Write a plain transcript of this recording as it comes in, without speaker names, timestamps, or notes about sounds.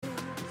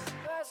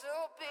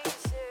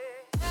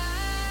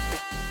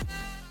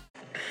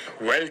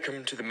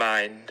Welcome to the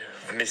mind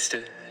of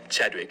Mr.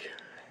 Chadwick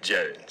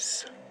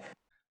Jones.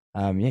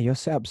 Yeah, your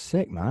setup's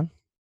sick, man.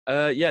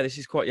 Yeah, this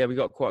is we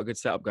got quite a good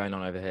setup going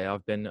on over here.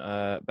 I've been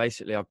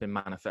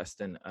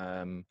manifesting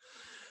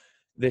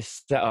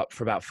this setup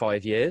for about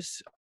 5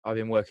 years. I've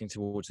been working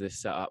towards this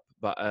setup,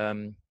 but I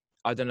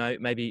don't know,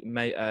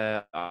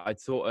 I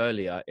thought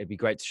earlier it'd be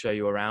great to show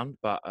you around,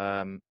 but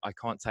I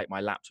can't take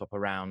my laptop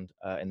around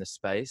in the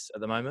space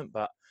at the moment.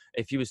 But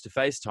if you was to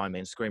FaceTime me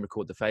and screen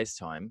record the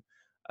FaceTime,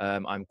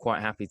 I'm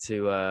quite happy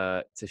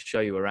to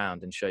show you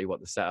around and show you what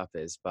the setup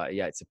is. But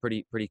yeah, it's a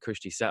pretty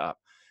cushy setup.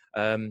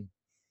 So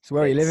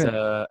where are you living?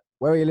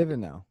 Where are you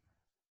living now?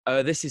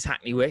 This is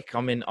Hackney Wick.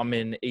 I'm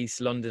in East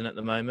London at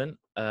the moment,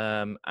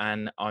 and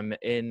and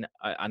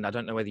I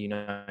don't know whether you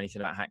know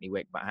anything about Hackney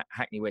Wick, but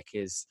Hackney Wick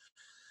is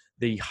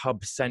the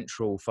hub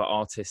central for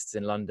artists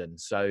in London.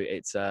 So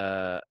it's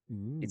full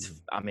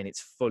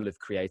of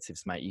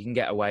creatives, mate. You can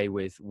get away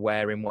with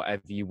wearing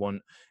whatever you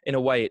want. In a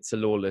way, it's a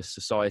lawless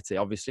society.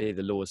 Obviously,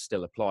 the laws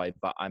still apply,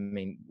 but I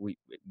mean, we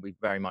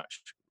very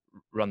much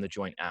run the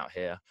joint out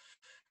here.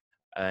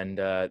 And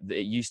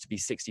it used to be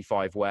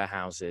 65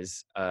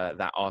 warehouses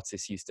that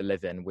artists used to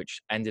live in,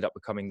 which ended up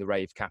becoming the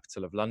rave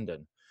capital of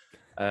London.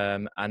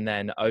 And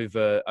then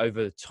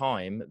over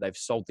time, they've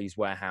sold these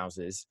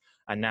warehouses,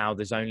 and now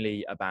there's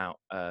only about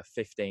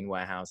 15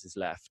 warehouses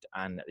left,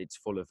 and it's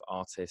full of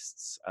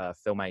artists,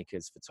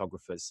 filmmakers,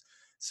 photographers,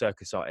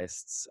 circus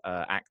artists,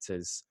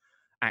 actors,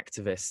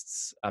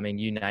 activists. I mean,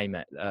 you name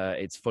it.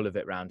 It's full of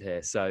it around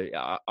here. So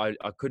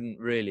I couldn't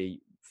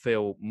really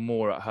feel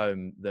more at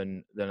home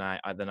than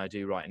I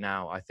do right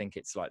now. I think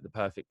it's like the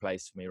perfect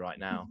place for me right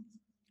now.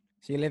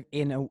 So you live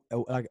in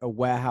a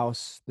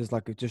warehouse. There's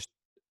like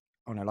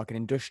like an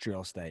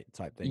industrial estate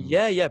type thing.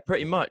 Yeah,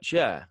 pretty much.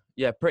 Yeah,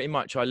 pretty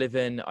much. I live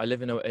in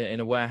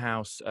a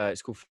warehouse.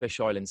 It's called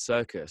Fish Island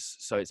Circus.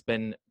 So it's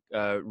been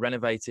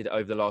renovated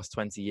over the last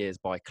 20 years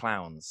by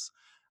clowns.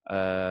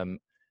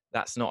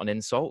 That's not an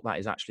insult. That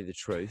is actually the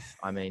truth.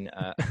 I mean,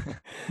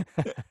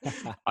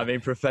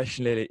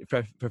 professional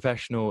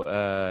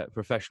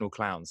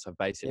clowns have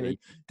basically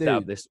set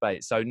up this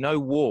space. So no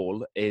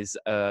wall is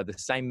the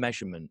same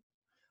measurement.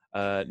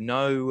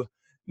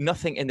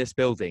 Nothing in this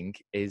building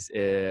is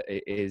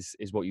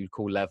what you'd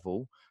call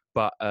level.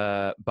 But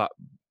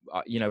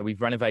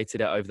we've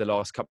renovated it over the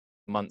last couple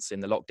of months in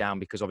the lockdown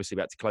because obviously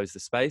we had to close the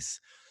space.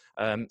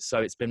 So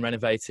it's been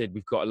renovated.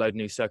 We've got a load of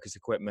new circus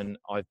equipment.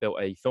 I've built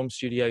a film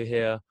studio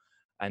here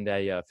and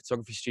a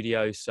photography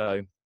studio.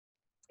 So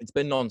it's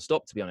been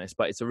non-stop, to be honest,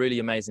 but it's a really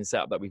amazing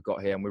setup that we've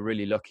got here. And we're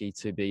really lucky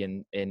to be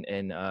in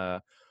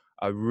a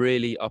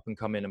really up and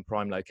coming and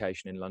prime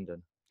location in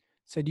London.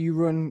 So do you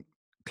run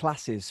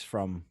classes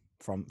from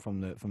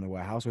the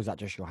warehouse, or is that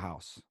just your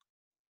house?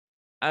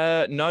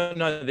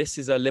 No, this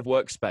is a live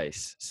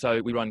workspace.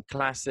 So we run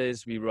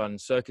classes, we run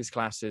circus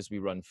classes, we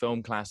run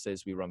film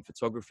classes, we run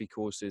photography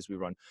courses, we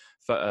run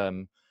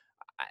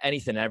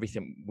anything and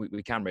everything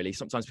we can really.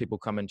 Sometimes people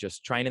come and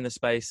just train in the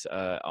space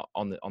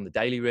on the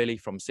daily, really,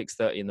 from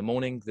 6:30 in the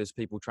morning. There's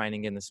people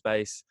training in the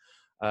space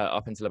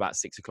up until about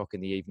 6 o'clock in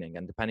the evening.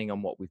 And depending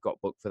on what we've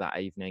got booked for that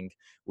evening,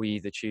 we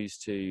either choose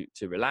to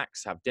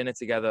relax, have dinner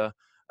together,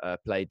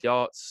 play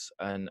darts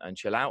and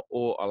chill out,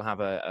 or I'll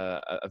have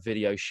a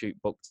video shoot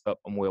booked up,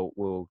 and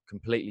we'll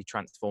completely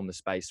transform the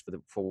space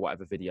for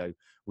whatever video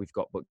we've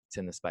got booked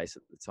in the space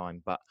at the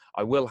time. But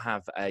I will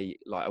have a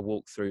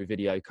walkthrough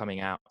video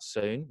coming out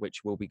soon,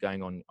 which will be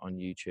going on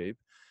YouTube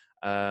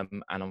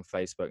and on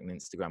Facebook and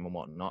Instagram and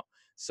whatnot,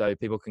 so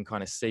people can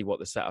kind of see what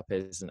the setup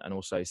is and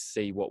also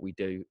see what we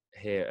do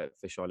here at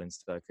Fish Island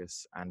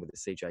Circus and with the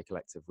CJ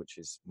Collective, which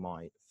is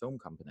my film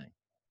company.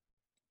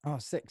 Oh,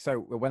 sick. So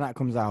when that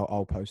comes out,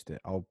 I'll post it.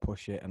 I'll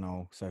push it, and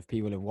so if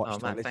people have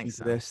watched or listened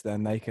to this,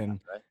 then they can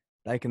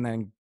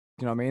then, you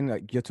know what I mean?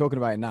 Like, you're talking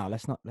about it now.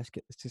 Let's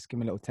just give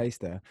me a little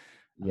taster.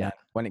 Yeah.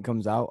 When it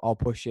comes out, I'll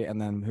push it,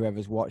 and then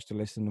whoever's watched or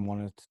listened and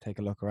wanted to take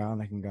a look around,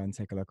 they can go and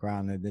take a look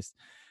around at this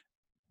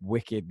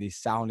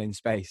sounding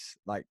space,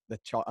 like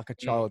like a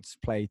child's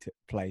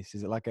place.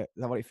 Is that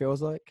what it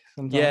feels like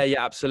sometimes? Yeah,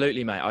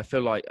 absolutely, mate. I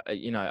feel like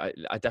I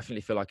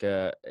definitely feel like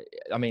I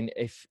mean,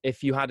 if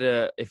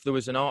there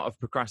was an art of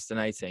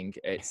procrastinating,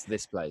 it's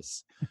this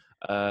place.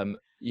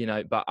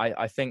 But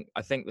I think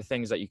the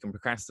things that you can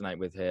procrastinate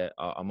with here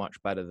are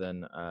much better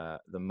than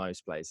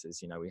most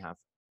places. We have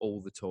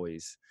all the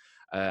toys,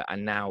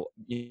 and now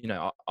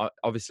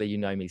obviously you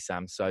know me,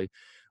 Sam, so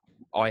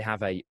I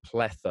have a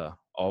plethora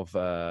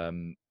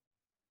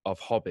of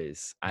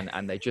hobbies,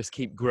 and they just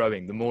keep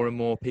growing the more and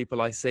more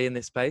people I see in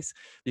this space,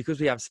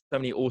 because we have so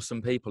many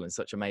awesome people and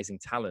such amazing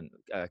talent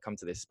come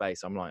to this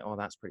space. I'm like, oh,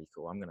 that's pretty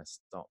cool. I'm going to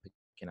start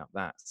picking up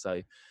that.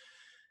 So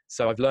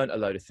I've learned a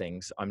load of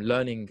things. I'm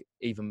learning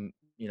even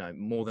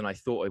more than I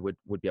thought I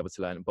would be able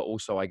to learn, but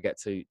also I get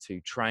to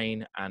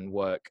train and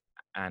work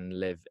and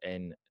live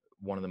in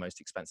one of the most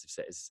expensive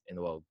cities in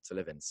the world to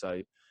live in.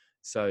 So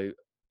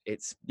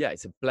it's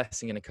a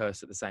blessing and a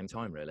curse at the same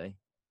time, really.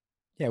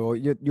 Yeah, well,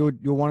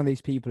 you're one of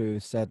these people who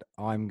said,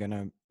 I'm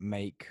gonna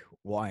make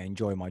what I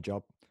enjoy my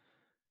job.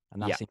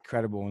 And that's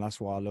incredible. And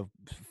that's why I love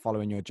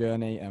following your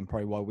journey, and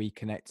probably why we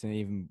connect. And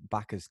even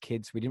back as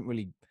kids, we didn't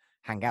really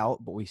hang out,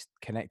 but we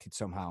connected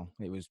somehow.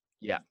 It was,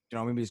 Yeah, you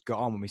know, when we just got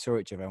on when we saw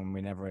each other, and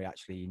we never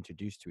actually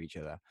introduced to each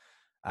other.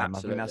 I think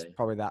that's absolutely.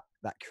 probably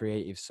that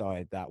creative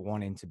side, that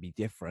wanting to be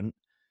different.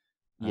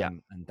 Yeah,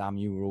 And damn,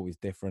 you were always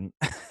different.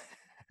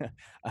 you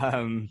can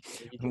and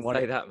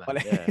say that, man.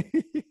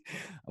 Yeah,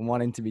 and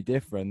wanting to be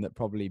different, that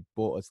probably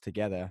brought us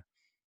together,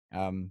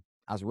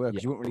 as we were. yeah.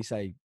 Because you wouldn't really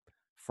say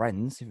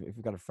friends. If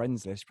we've got a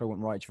friends list, probably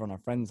wouldn't write you on our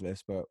friends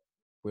list, but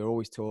we'll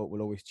always talk,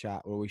 we'll always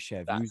chat, we'll always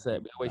share views That's it.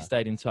 with We each always other.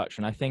 stayed in touch,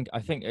 and I think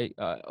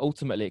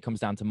ultimately it comes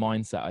down to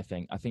mindset. I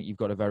think you've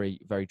got a very,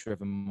 very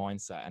driven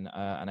mindset, and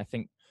I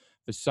think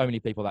for so many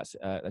people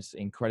that's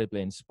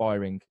incredibly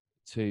inspiring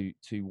to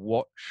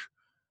watch,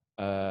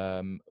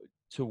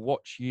 to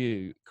watch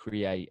you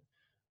create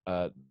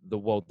the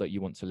world that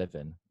you want to live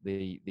in,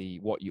 the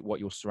what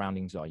your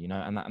surroundings are, you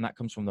know, and that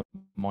comes from the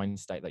mind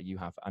state that you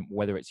have, and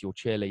whether it's your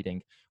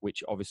cheerleading,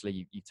 which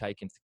obviously you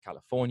take into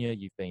California,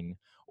 you've been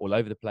all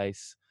over the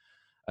place,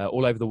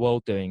 all over the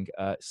world doing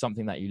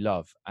something that you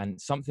love, and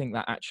something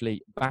that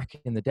actually back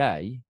in the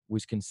day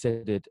was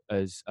considered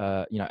as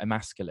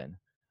emasculine.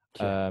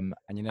 Yeah, um,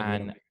 and you're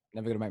and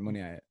never gonna make money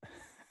at it.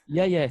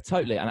 yeah,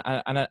 totally. And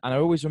I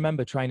always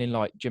remember training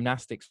like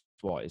gymnastics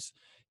wise.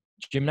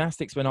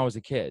 Gymnastics when I was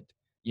a kid,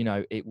 you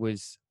know, it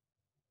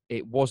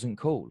wasn't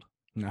cool.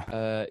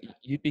 No.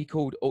 We'd be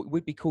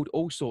called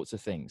all sorts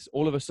of things.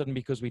 All of a sudden,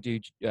 because we do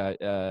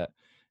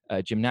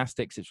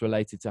gymnastics, it's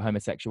related to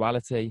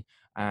homosexuality,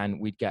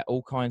 and we'd get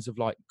all kinds of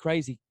like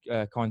crazy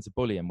kinds of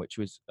bullying, which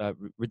was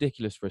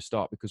ridiculous for a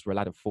start, because we're a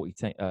lad of 40.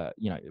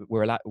 We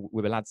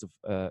were lads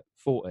of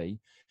 40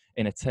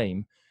 in a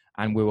team,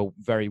 and we were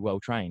very well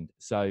trained.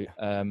 So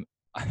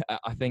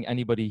I think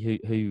anybody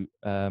who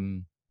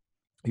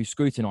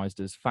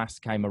scrutinized us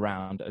fast came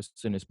around as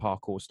soon as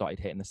parkour started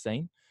hitting the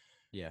scene,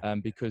 Yeah.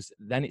 because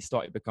then it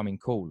started becoming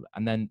cool.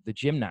 And then the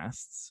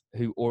gymnasts,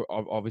 who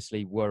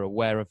obviously were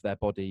aware of their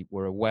body,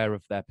 were aware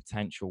of their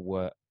potential,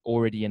 were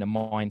already in a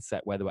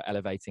mindset where they were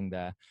elevating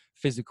their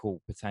physical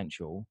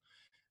potential,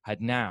 had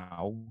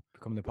now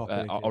Become the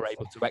popular are kids.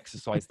 able to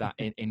exercise that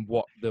in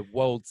what the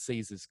world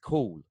sees as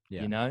cool,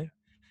 Yeah. you know.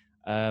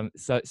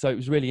 So it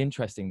was really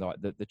interesting, like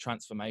the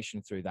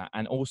transformation through that,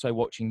 and also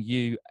watching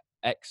you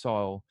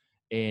exile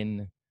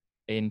in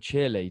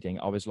cheerleading.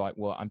 I was like,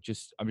 well, I'm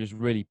just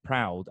really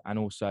proud, and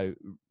also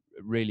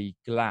really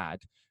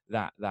glad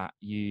that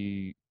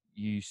you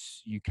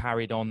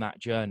carried on that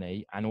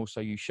journey, and also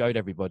you showed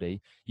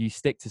everybody you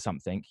stick to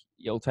something,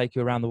 it'll take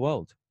you around the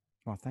world.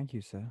 Well, thank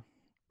you, sir.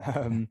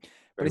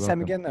 But Very it's same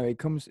welcome. again though. It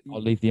comes.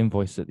 I'll leave the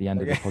invoice at the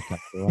end of the podcast.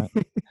 All right.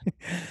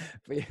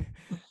 But yeah,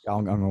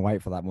 I'm gonna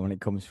wait for that when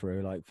it comes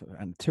through. Like,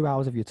 and 2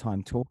 hours of your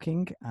time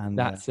talking, and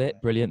That's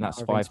it. Brilliant. an That's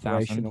hour of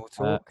 5,000. inspirational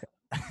talk,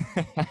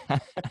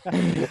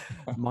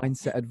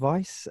 mindset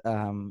advice.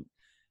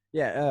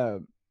 Yeah.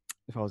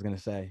 If I was gonna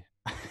say,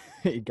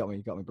 you got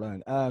me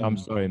blown. I'm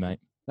sorry, mate.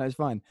 No, it's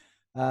fine.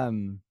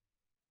 Um,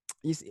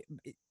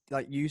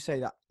 like you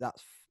say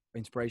that's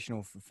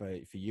inspirational for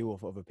you or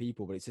for other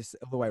people, but it's just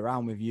the other way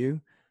around with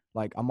you.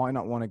 Like, I might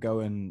not want to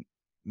go and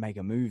make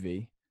a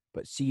movie,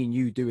 but seeing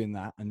you doing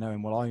that and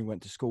knowing, well, I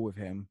went to school with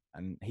him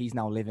and he's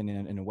now living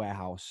in a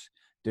warehouse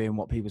doing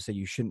what people say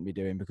you shouldn't be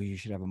doing, because you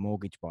should have a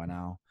mortgage by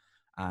now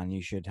and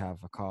you should have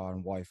a car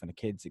and wife and a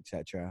kids,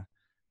 etc.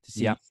 To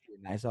see Yeah. you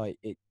doing that, it's like,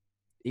 it,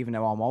 even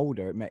though I'm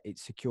older, it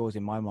secures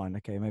in my mind,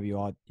 okay, maybe you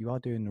are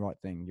doing the right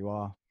thing. You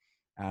are,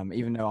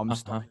 even though I'm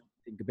starting to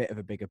think a bit of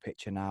a bigger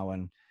picture now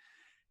and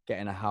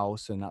getting a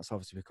house, and that's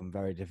obviously become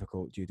very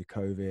difficult due to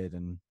COVID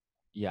and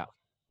Yeah.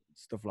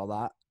 stuff like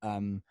that.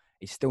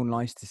 It's still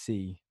nice to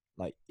see,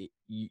 like,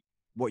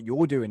 what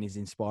you're doing is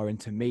inspiring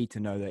to me to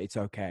know that it's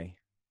okay,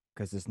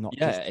 because there's not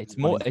just it's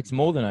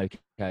more than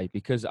okay,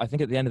 because I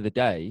think at the end of the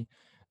day,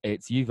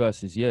 it's you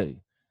versus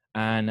you,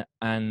 and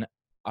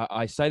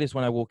I say this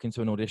when I walk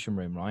into an audition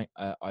room, right?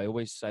 I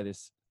always say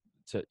this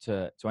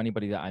to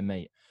anybody that I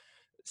meet.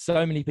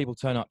 So many people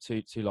turn up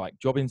to like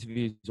job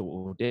interviews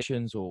or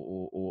auditions,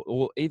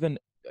 or even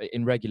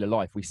in regular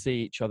life, we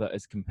see each other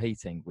as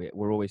competing.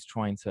 We're always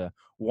trying to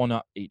one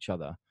up each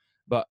other.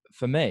 But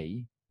for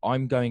me,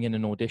 I'm going in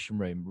an audition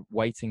room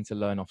waiting to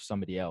learn off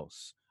somebody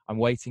else. I'm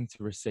waiting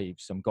to receive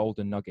some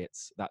golden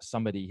nuggets that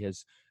somebody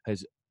has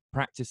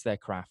practiced their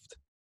craft,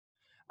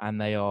 and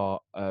they are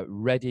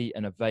ready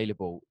and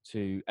available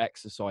to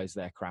exercise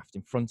their craft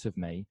in front of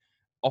me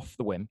off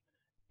the whim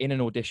in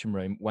an audition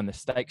room when the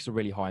stakes are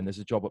really high and there's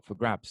a job up for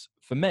grabs.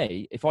 For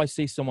me, if I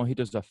see someone who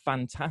does a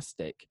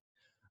fantastic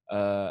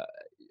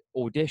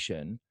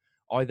audition,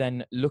 I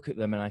then look at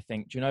them and I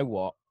think, do you know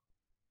what?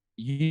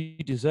 You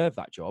deserve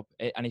that job.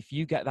 And if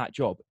you get that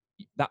job,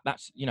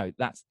 that's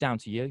down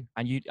to you.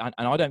 And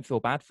I don't feel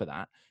bad for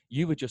that.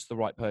 You were just the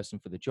right person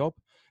for the job.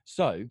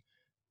 So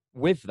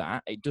with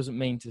that, it doesn't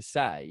mean to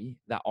say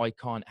that I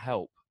can't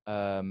help,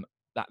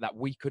 that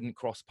we couldn't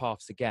cross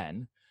paths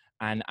again,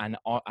 and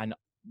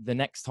the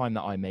next time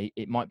that I meet,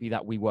 it might be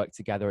that we work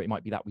together, it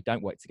might be that we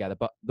don't work together,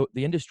 but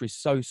the industry is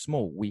so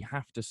small, we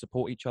have to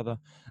support each other.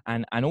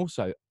 And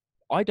also,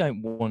 I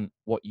don't want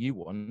what you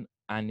want,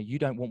 and you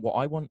don't want what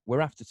I want.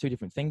 We're after two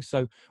different things.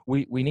 So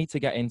we need to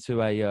get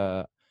into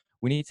a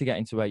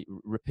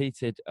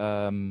repeated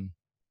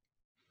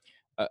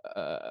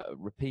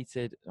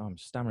repeated. Oh, I'm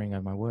stammering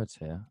over my words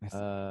here.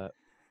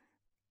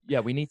 Yeah,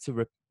 we need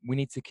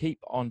to keep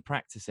on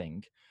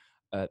practicing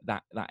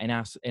that in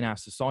our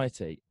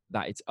society,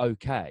 that it's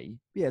okay.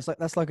 Yeah, it's like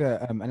that's like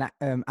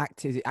an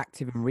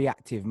active and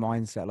reactive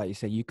mindset. Like you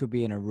say, you could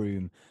be in a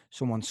room,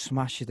 someone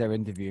smashes their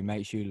interview,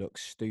 makes you look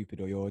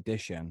stupid, or your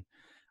audition,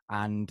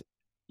 and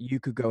you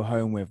could go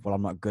home with, "Well,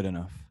 I'm not good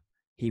enough.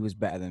 He was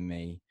better than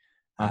me,"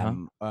 Uh-huh.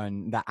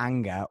 and that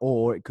anger,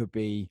 or it could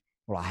be,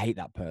 "Well, I hate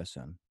that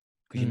person,"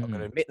 because you're not going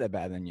Mm. to admit they're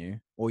better than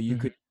you, or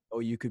Mhm.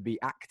 you could be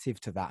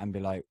active to that and be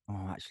like,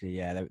 "Oh, actually,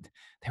 yeah,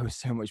 they were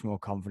so much more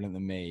confident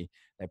than me.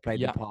 They played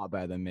the Yeah. part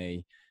better than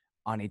me.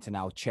 I need to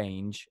now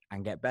change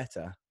and get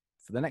better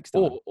for the next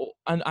time." Or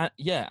and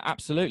yeah,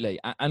 absolutely.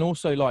 And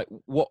also, like,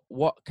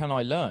 what can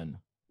I learn?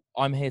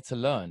 I'm here to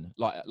learn.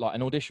 Like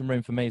an audition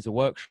room for me is a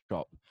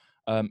workshop.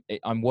 I'm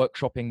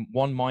workshopping,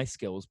 one, my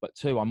skills, but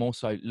two, I'm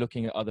also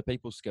looking at other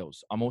people's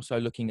skills. I'm also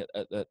looking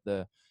at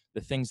the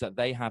things that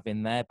they have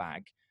in their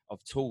bag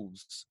of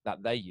tools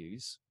that they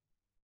use,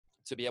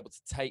 to be able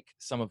to take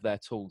some of their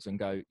tools and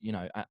go,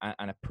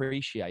 and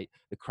appreciate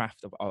the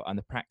craft of and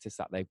the practice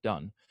that they've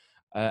done.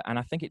 And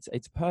I think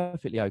it's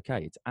perfectly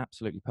okay. It's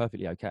absolutely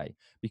perfectly okay,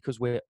 because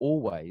we're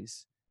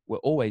always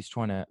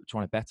trying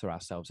to better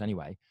ourselves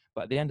anyway.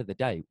 But at the end of the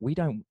day, we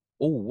don't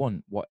all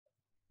want what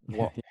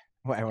Yeah,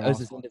 what everyone us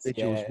else as wants. Yeah,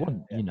 individuals yeah,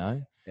 want. yeah,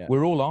 yeah.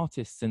 We're all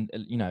artists, and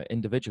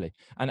individually.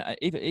 And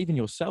even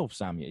yourself,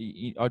 Sam,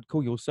 I'd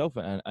call yourself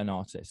an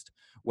artist,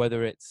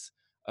 whether it's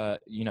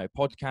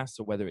podcasts,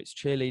 or whether it's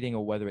cheerleading,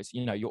 or whether it's,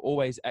 you're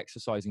always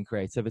exercising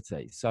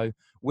creativity. So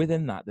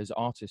within that, there's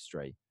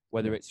artistry,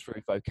 whether Yeah. it's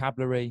through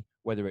vocabulary,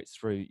 whether it's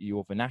through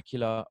your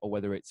vernacular, or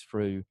whether it's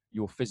through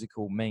your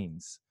physical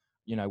means.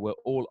 We're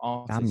all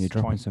Damn, you're artists dropping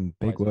trying to some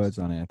big exercise us. words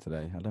on here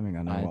today. I don't think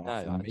I know I what half know,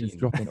 of them I'm just mean.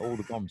 dropping all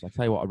the bombs. I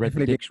tell you what, I read the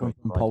Definitely didn't come dictionary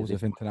from before I did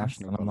this Polesworth podcast,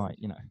 International and I'm College.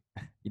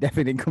 like, You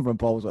definitely didn't come from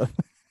Polesworth.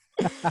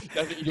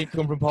 definitely didn't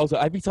come from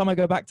Polesworth. Every time I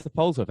go back to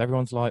Polesworth,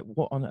 everyone's like,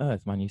 "What on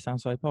earth, man? You sound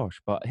so posh."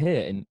 But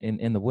here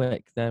in the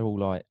Wick, they're all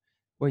like,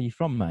 "Where are you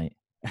from, mate?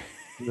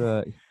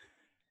 You,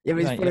 Yeah,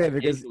 but you it's ain't, funny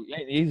because you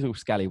ain't the usual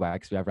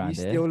scallywags we have you around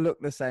here." still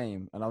look the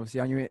same, and obviously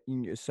on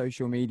your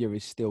social media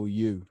is still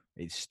you.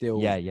 It's still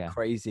Yeah, yeah,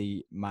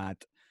 crazy mad.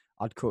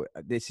 I'd call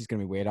this is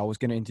gonna be weird. I was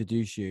gonna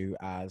introduce you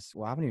as,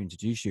 well, I haven't even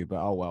introduced you,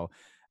 but oh well,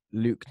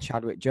 Luke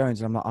Chadwick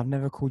Jones, and I'm like, I've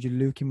never called you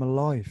Luke in my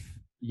life.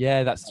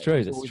 yeah. That's It true.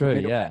 was That's always the true.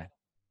 middle Yeah, name.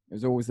 It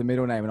was always the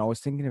middle name, and I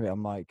was thinking of it.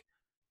 I'm like,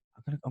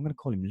 I'm gonna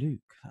call him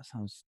Luke. That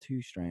sounds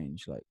too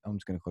strange. Like, I'm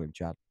just gonna call him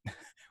Chad.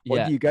 What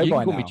yeah. do you go You can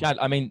by call me now? Chad.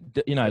 I mean,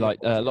 like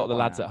What do a you lot go of the by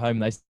lads now? at home,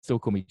 they still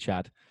call me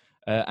Chad.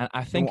 And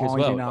I Then think what as are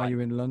you well, now? like,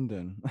 You're in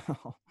London.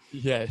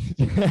 yeah.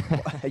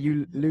 Are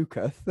you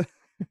Lucas?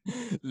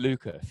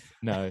 Lucas.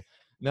 No,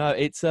 no,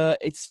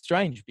 it's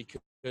strange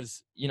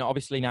because,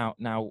 obviously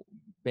now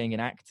being an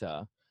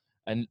actor,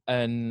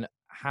 and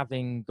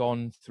having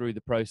gone through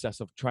the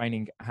process of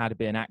training how to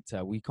be an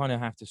actor, we kind of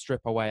have to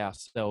strip away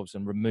ourselves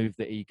and remove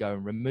the ego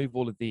and remove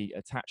all of the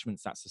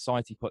attachments that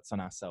society puts on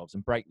ourselves,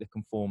 and break the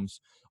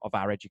conforms of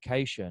our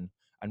education,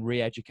 and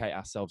re-educate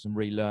ourselves and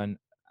relearn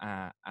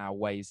our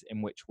ways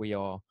in which we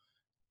are,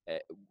 uh,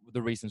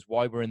 the reasons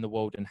why we're in the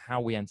world and how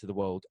we enter the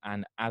world,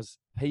 and as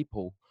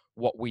people,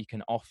 what we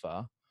can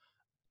offer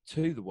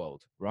to the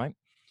world, right?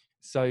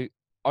 So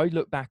I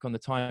look back on the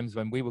times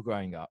when we were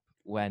growing up,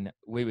 when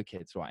we were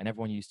kids, right? And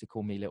everyone used to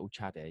call me little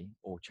Chaddy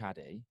or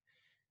Chaddy.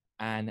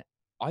 And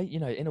I,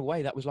 in a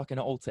way, that was like an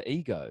alter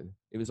ego.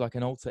 It was like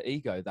an alter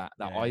ego that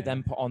I Yeah.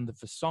 then put on the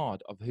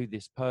facade of who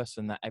this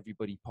person that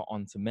everybody put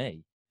onto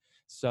me.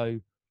 So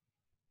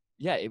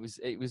yeah, it was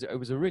a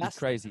really That's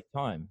crazy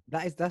time.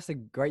 that's a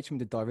great thing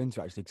to dive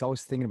into, actually, because I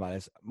was thinking about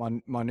this.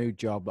 My new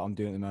job that I'm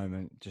doing at the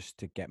moment, just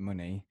to get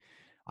money,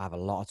 I have a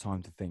lot of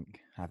time to think.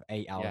 I have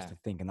 8 hours Yeah, to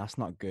think, and that's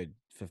not good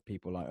for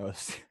people like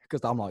us.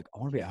 Because I'm like, I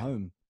want to be at yeah,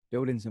 home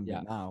building yeah.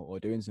 something now, or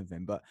doing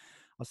something. But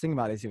I was thinking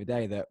about this the other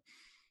day, that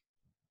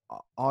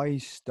I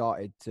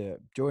started to,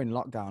 during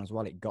lockdown as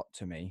well, it got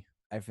to me.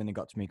 Everything that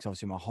got to me, because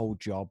obviously my whole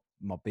job,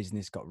 my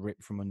business got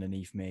ripped from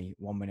underneath me.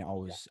 One minute I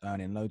was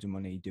earning loads of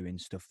money doing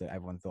stuff that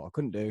everyone thought I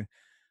couldn't do,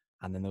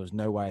 and then there was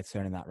no way of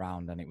turning that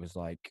round. And it was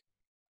like,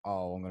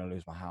 oh, I'm going to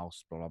lose my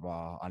house, blah, blah,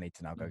 blah. I need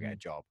to now go get a Hmm.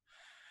 job.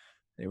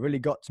 It really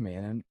got to me.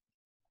 And then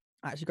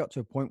I actually got to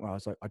a point where I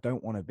was like, I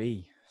don't want to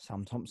be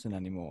Sam Thompson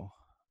anymore,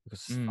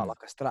 because I felt Mm,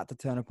 like I still had to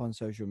turn up on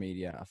social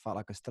media. I felt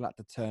like I still had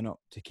to turn up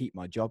to keep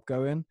my job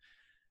going.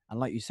 And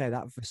like you say,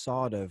 that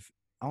facade of,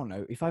 I don't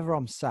know, if ever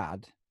I'm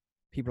sad,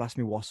 people ask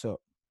me what's up.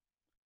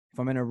 If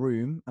I'm in a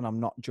room and I'm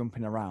not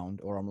jumping around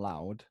or I'm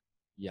loud,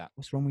 yeah.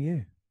 what's wrong with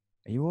you?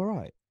 Are you all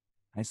right?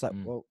 And it's like,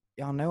 Mm, well,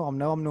 yeah, I know I'm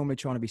normally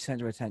trying to be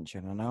center of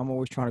attention. I know I'm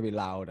always trying to be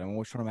loud. I'm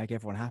always trying to make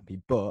everyone happy,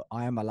 but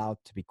I am allowed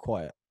to be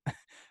quiet.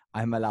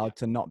 I'm allowed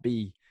to not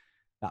be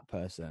that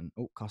person.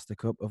 Oh, Costa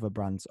Cup, other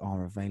brands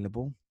are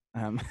available.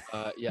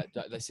 Yeah,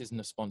 this isn't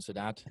a sponsored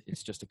ad.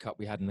 It's just a cup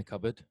we had in the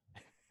cupboard.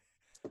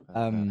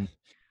 um,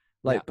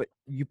 Yeah. but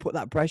you put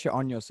that pressure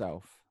on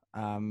yourself.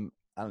 And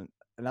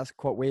that's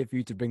quite weird for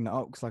you to bring that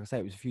up. Cause like I say,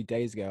 it was a few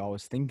days ago, I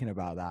was thinking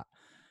about that.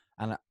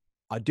 And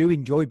I do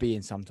enjoy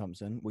being Sam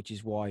Thompson, which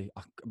is why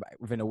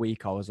within a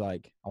week I was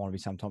like, I want to be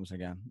Sam Thompson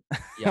again.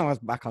 Yeah. I was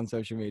back on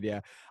social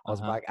media. I was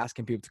Uh-huh. back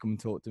asking people to come and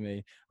talk to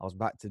me. I was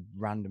back to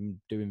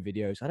random doing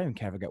videos. I don't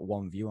care if I get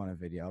one view on a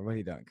video. I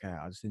really don't care.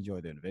 I just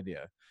enjoy doing a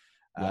video.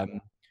 Yeah.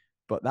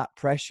 But that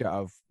pressure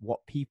of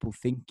what people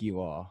think you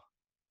are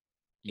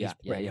is Yeah.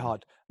 pretty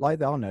hard. Like, I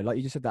don't know, like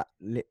you just said, that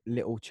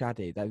little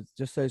Chaddy. There's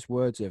just those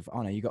words of,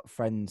 I know you got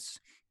friends,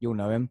 you'll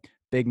know him,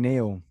 Big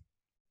Neil.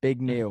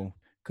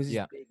 Because he's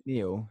Yeah. Big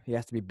Neil, he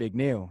has to be Big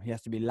Neil. He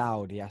has to be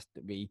loud. He has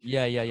to be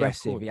Yeah. Of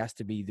aggressive. course. He has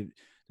to be the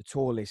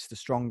tallest, the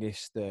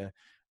strongest, the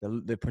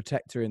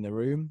protector in the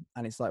room.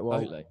 And it's like, well,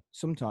 Totally.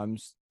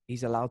 sometimes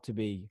he's allowed to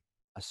be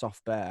a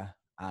soft bear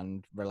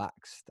and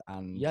relaxed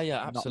and Yeah. not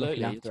looking Absolutely.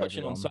 You're after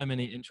touching on everyone. so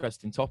many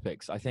interesting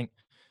topics. I think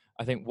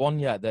one,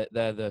 yeah,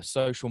 they're the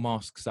social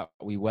masks that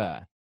we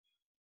wear.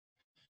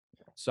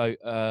 So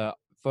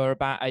for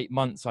about 8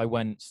 months, I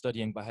went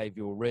studying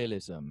behavioral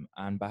realism,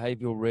 and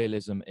behavioral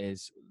realism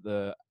is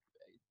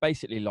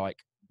basically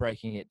like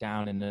breaking it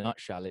down in a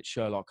nutshell. It's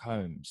Sherlock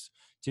Holmes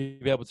to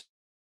be able to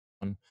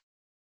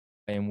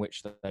in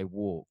which they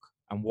walk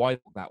and why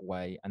they walk that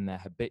way and their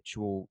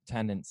habitual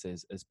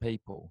tendencies as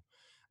people.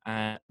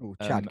 And Oh,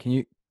 Chad, can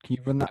you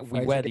run that we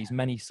phrase wear again? these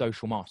many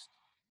social masks.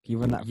 Can you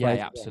run that phrase Yeah, again?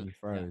 You absolutely.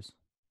 froze.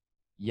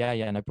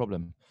 Yeah, no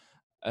problem.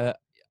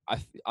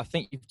 I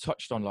think you've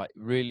touched on like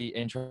really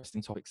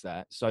interesting topics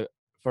there. So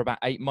for about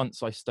 8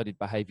 months, I studied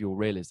behavioral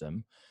realism,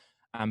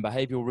 and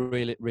behavioral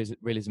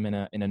realism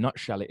in a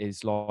nutshell, it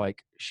is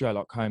like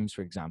Sherlock Holmes,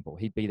 for example.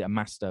 He'd be a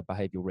master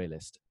behavioral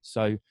realist.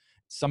 So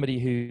somebody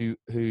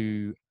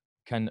who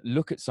can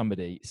look at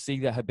somebody, see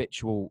their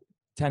habitual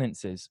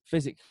tendencies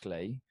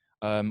physically,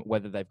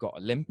 whether they've got a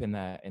limp in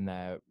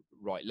their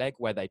right leg,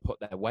 where they put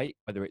their weight,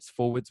 whether it's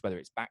forwards, whether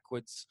it's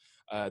backwards,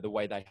 the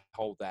way they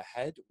hold their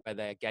head, where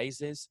their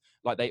gaze is.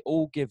 Like, they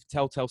all give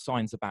telltale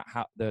signs about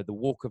how the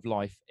walk of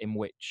life in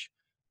which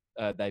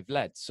they've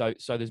led. So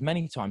there's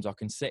many times I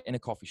can sit in a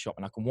coffee shop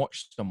and I can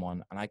watch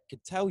someone and I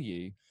could tell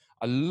you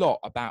a lot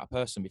about a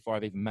person before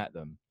I've even met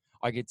them.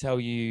 I could tell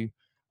you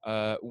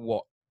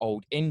what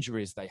old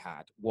injuries they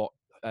had, what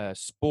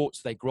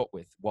sports they grew up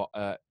with, what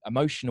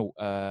emotional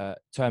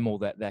turmoil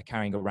that they're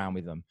carrying around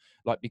with them.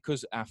 Like,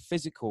 because our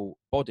physical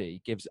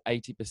body gives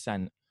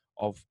 80%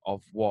 of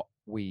what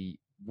we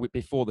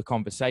before the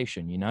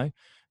conversation, you know.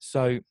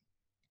 So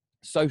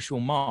social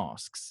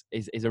masks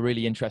is a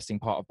really interesting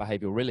part of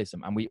behavioral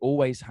realism, and we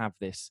always have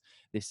this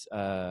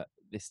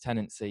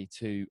tendency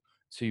to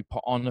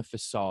put on a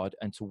facade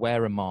and to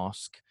wear a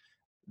mask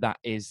that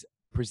is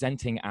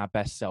presenting our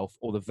best self,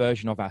 or the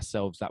version of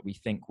ourselves that we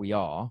think we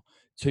are,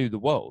 to the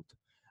world.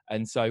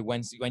 And so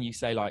when you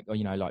say, like,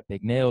 you know, like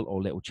Big Neil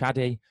or Little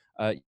Chaddy,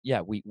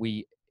 yeah,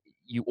 we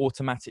you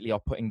automatically are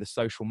putting the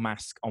social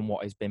mask on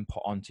what has been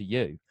put onto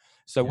you.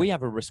 So Yeah. we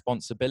have a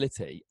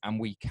responsibility, and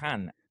we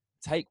can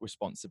take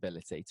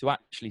responsibility to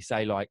actually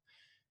say, like,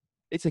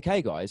 it's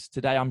okay, guys,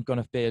 today I'm going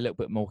to be a little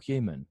bit more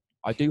human.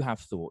 I do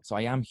have thoughts.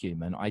 I am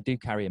human. I do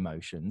carry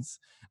emotions,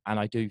 and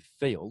I do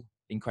feel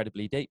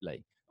incredibly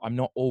deeply. I'm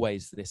not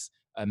always this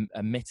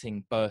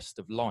emitting burst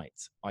of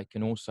light. I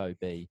can also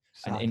be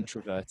an Sad.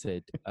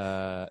 introverted,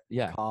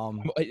 yeah.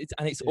 Calm.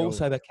 And it's Chill.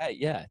 also okay.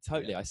 Yeah,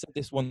 totally. Yeah. I said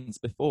this once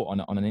before on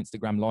an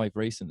Instagram live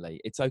recently.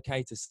 It's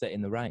okay to sit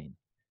in the rain.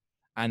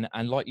 And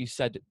like you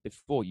said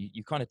before,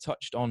 you kind of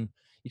touched on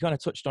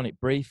it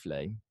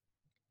briefly.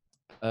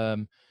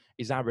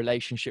 Is our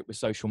relationship with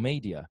social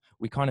media.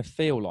 We kind of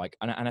feel like,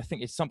 and I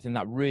think it's something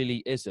that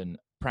really isn't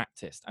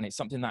practiced, and it's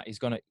something that it's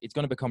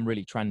gonna become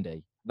really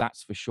trendy.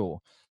 That's for sure.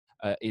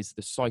 Is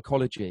the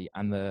psychology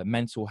and the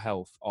mental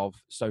health of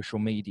social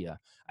media,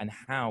 and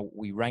how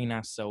we rein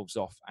ourselves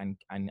off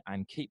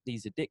and keep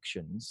these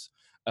addictions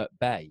at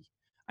bay,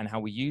 and how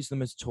we use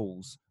them as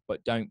tools,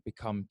 but don't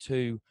become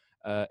too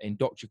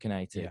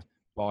indoctrinated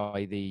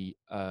by the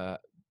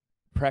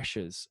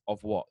pressures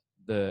of what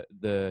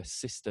the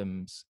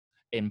systems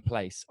in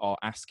place are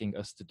asking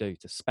us to do,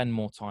 to spend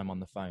more time on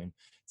the phone,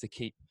 to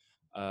keep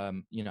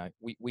you know,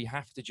 we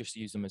have to just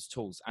use them as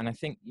tools. And I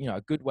think, you know,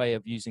 a good way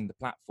of using the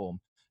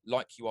platform,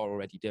 like you are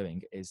already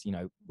doing, is, you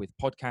know, with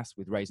podcasts,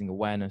 with raising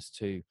awareness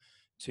to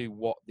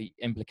what the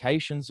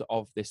implications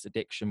of this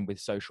addiction with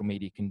social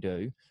media can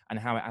do, and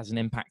how it has an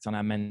impact on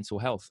our mental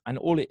health. And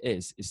all it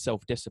is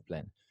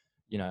self-discipline,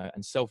 you know,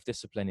 and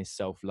self-discipline is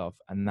self-love,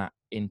 and that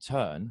in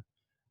turn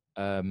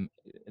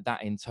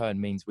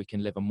means we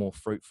can live a more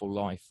fruitful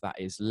life that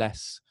is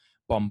less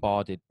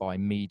bombarded by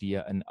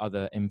media and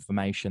other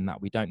information that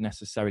we don't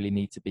necessarily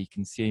need to be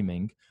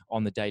consuming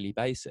on the daily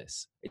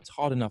basis. It's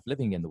hard enough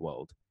living in the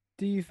world.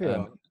 Do you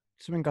feel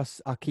something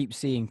I keep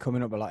seeing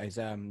coming up a lot is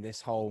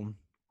this whole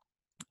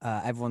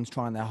everyone's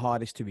trying their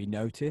hardest to be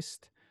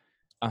noticed.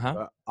 Uh-huh.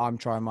 but I'm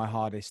trying my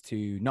hardest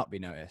to not be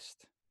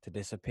noticed, to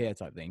disappear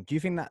type thing. Do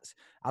you think that's,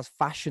 as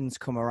fashions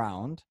come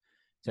around,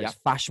 so Yeah. it's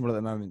fashionable at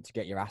the moment to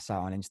get your ass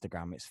out on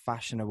Instagram. It's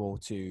fashionable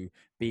to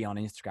be on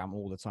Instagram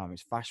all the time.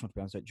 It's fashionable to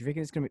be on. So do you think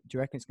it's gonna be, do you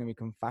reckon it's gonna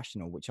become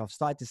fashionable? Which I've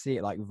started to see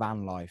it like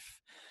van life,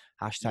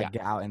 Yeah. hashtag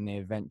get out in the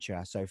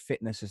adventure. So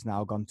fitness has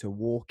now gone to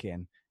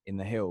walking in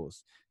the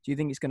hills. Do you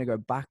think it's gonna go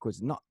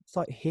backwards? Not, it's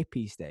like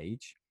hippie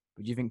stage,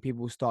 but do you think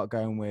people will start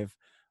going with,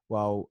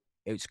 well,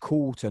 it's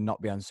cool to not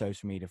be on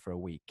social media for a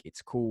week.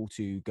 It's cool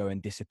to go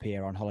and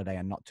disappear on holiday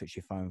and not touch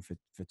your phone for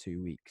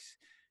 2 weeks.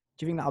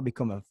 Do you think that'll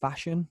become a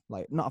fashion?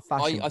 Like, not a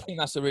fashion. I think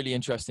that's a really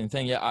interesting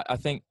thing. Yeah, I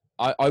think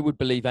I would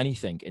believe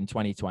anything in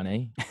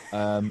 2020.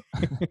 I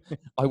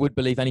would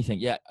believe anything.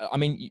 Yeah, I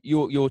mean,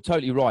 you're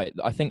totally right.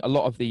 I think a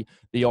lot of the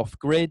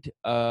off-grid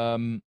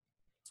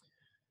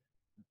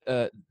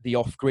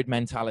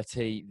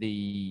mentality,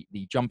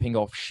 the jumping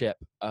off ship.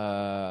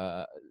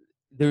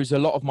 There's a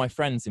lot of my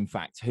friends, in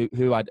fact,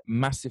 who had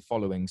massive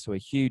followings, who are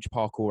huge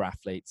parkour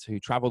athletes, who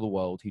travel the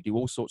world, who do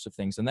all sorts of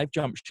things, and they've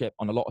jumped ship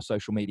on a lot of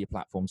social media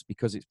platforms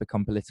because it's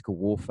become political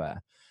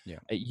warfare. Yeah.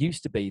 It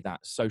used to be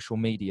that social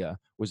media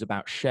was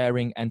about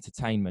sharing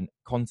entertainment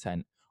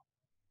content,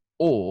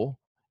 or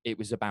it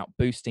was about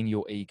boosting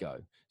your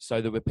ego. So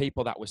there were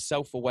people that were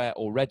self-aware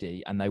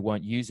already and they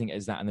weren't using it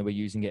as that, and they were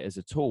using it as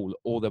a tool,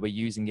 or they were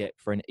using it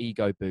for an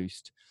ego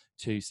boost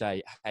to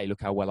say, hey,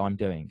 look how well I'm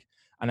doing.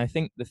 And I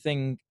think the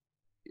thing,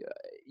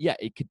 yeah,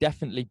 it could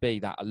definitely be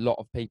that a lot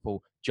of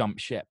people jump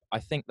ship. I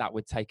think that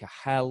would take a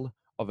hell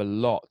of a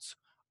lot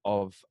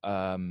of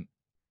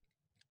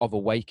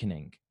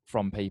awakening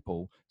from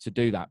people to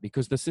do that,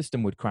 because the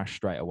system would crash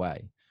straight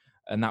away,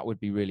 and that would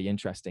be really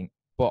interesting.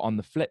 But on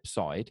the flip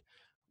side,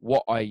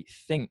 what I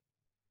think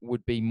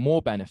would be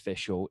more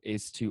beneficial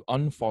is to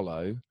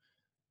unfollow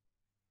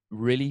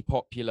really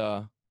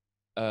popular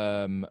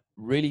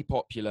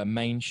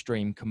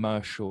mainstream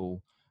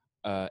commercial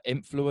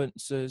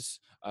influencers,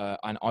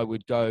 and I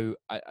would go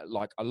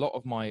like a lot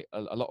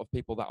of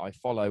people that I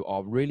follow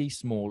are really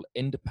small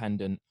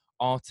independent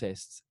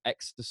artists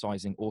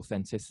exercising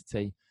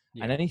authenticity,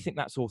 Yeah. and anything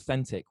that's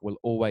authentic will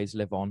always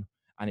live on,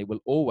 and it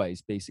will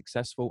always be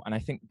successful. And I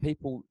think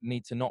people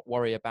need to not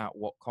worry about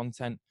what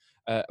content,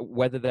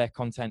 whether their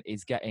content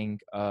is getting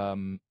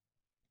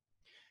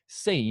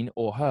seen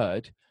or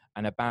heard,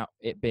 and about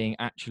it being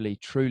actually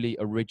truly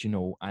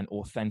original and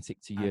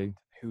authentic to you. And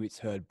who it's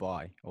heard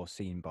by or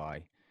seen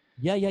by.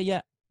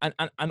 Yeah.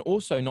 And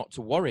also not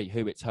to worry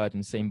who it's heard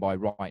and seen by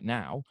right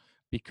now,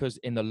 because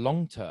in the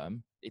long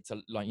term, it's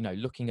like,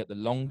 looking at the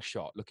long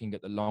shot, looking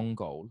at the long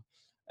goal.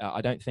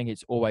 I don't think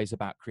it's always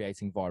about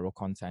creating viral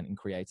content and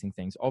creating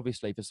things.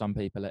 Obviously, for some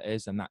people it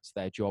is, and that's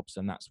their jobs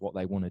and that's what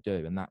they want to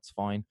do, and that's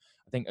fine.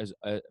 I think as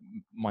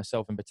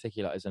myself in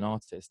particular, as an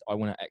artist, I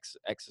want to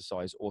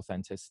exercise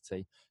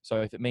authenticity.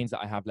 So if it means that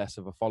I have less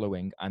of a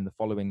following, and the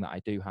following that I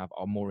do have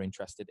are more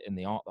interested in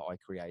the art that I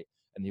create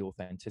and the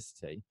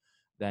authenticity,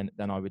 then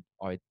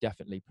I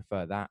definitely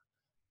prefer that.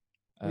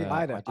 Yeah,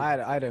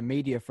 I had a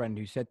media friend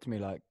who said to me,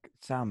 like,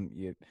 Sam,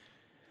 you're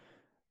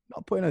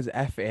not putting us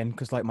effort in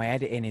because like my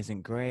editing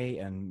isn't great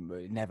and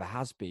it never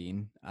has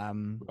been.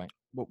 Right.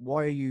 But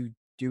why are you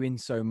doing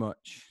so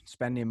much,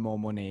 spending more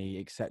money,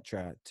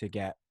 etc., to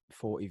get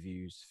 40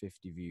 views,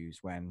 50 views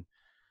when,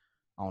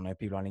 I don't know,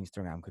 people on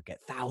Instagram could get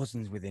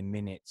thousands within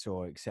minutes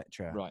or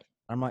etc. Right.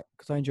 I'm like,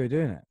 because I enjoy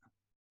doing it.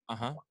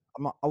 Uh-huh.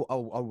 I'm like,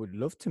 I would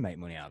love to make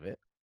money out of it.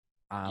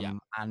 Yeah.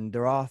 And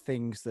there are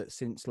things that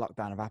since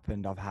lockdown have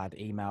happened, I've had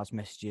emails,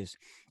 messages,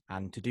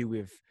 and to do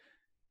with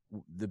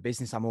the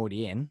business I'm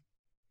already in.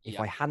 If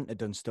Yeah. I hadn't have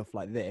done stuff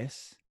like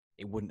this,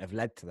 it wouldn't have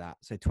led to that.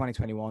 So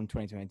 2021,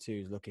 2022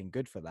 is looking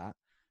good for that.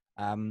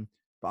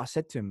 But I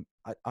said to him,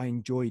 I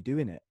enjoy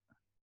doing it.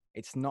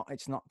 It's not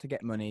to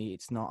get money.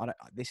 It's not,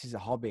 this is a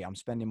hobby. I'm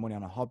spending money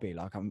on a hobby.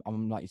 Like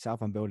I'm like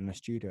yourself. I'm building a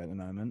studio at the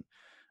moment.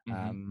 Mm-hmm.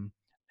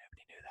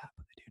 Nobody knew that,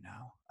 but they do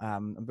now.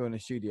 I'm building a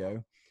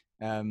studio.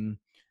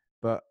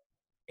 But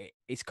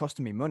it's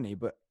costing me money.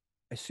 But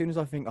as soon as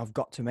I think I've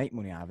got to make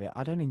money out of it,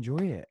 I don't enjoy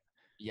it.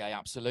 Yeah,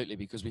 absolutely,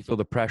 because we feel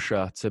the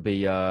pressure to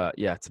be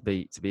to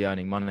be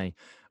earning money.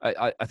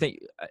 I think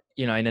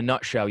in a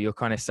nutshell, you're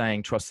kind of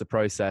saying trust the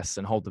process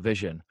and hold the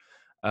vision.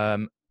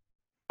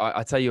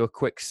 I tell you a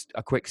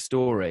quick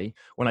story.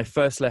 When I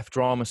first left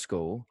drama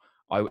school,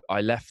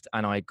 I left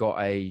and I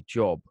got a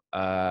job.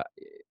 I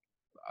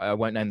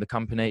won't name the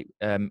company.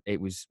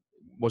 It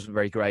wasn't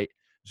very great.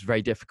 It was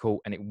very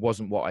difficult, and it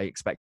wasn't what I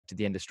expected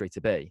the industry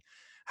to be.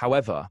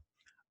 However,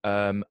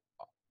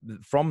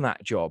 from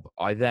that job,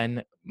 I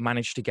then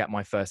managed to get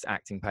my first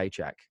acting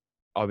paycheck.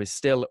 I was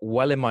still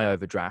well in my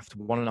overdraft,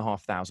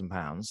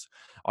 £1,500.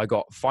 I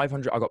got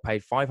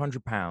paid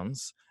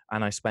 £500,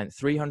 and I spent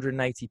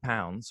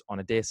 £380 on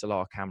a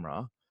DSLR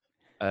camera,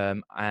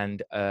 and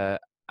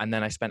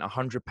then I spent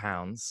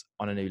 £100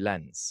 on a new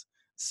lens.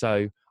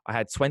 So I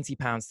had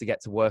 £20 to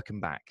get to work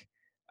and back.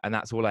 and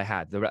that's all I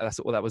had.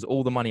 That was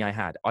all the money I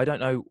had. I don't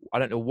know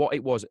what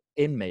it was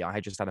in me. I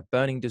had just had a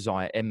burning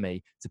desire in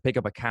me to pick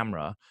up a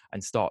camera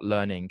and start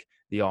learning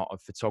the art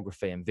of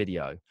photography and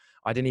video.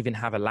 I didn't even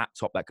have a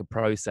laptop that could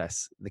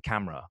process the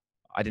camera.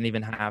 I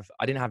didn't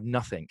have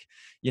nothing,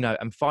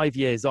 and 5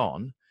 years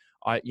on,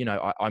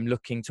 I'm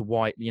looking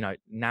to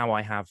now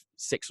I have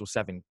 6 or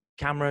 7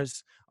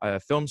 cameras, a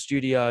film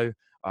studio.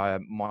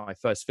 My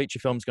first feature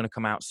film is going to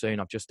come out soon.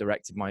 I've just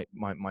directed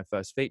my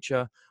first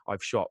feature.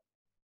 I've shot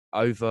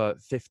over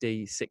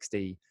 50,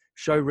 60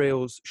 show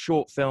reels,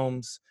 short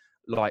films.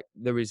 Like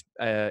there is,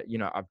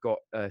 I've got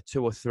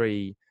 2 or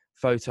 3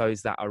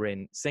 photos that are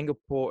in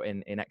Singapore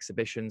in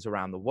exhibitions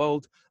around the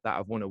world that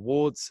have won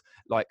awards.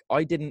 Like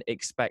I didn't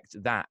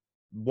expect that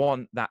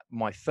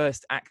my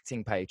first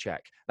acting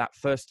paycheck, that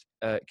first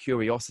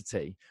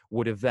curiosity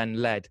would have then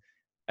led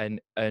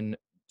and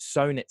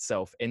sewn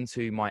itself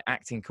into my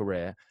acting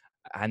career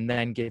and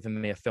then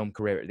given me a film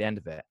career at the end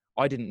of it.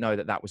 I didn't know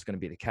that was going to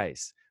be the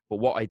case. But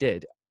what I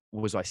did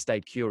was I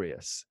stayed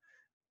curious,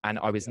 and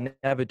I was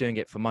never doing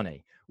it for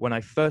money. When I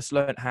first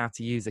learned how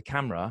to use a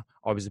camera,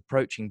 I was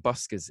approaching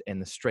buskers in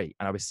the street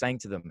and I was saying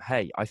to them,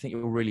 "Hey, I think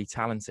you're really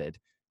talented.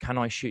 Can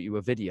I shoot you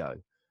a video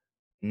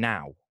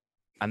now?"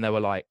 And they were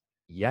like,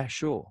 "Yeah,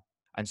 sure."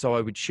 And so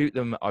I would shoot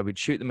them a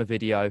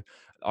video.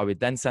 I would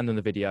then send them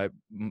the video.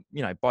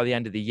 By the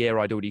end of the year,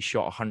 I'd already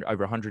shot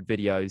over 100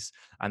 videos,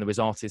 and there was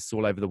artists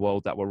all over the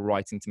world that were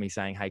writing to me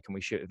saying, "Hey, can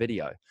we shoot a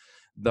video?"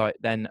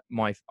 Then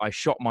I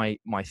shot my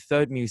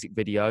third music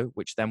video,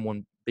 which then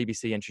won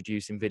BBC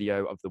Introducing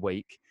Video of the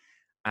Week.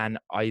 And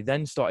I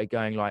then started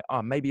going like,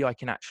 maybe I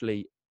can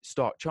actually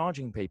start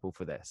charging people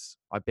for this.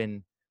 I've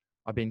been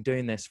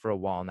doing this for a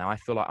while now. I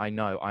feel like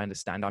I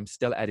understand. I'm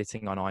still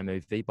editing on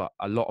iMovie, but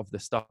a lot of the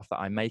stuff that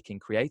I'm making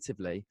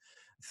creatively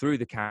through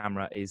the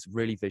camera is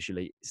really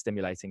visually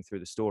stimulating through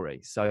the story.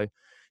 So,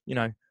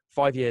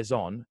 5 years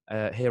on,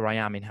 here I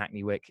am in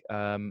Hackney Wick,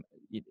 in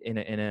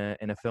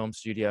a film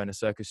studio, in a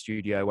circus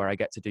studio, where I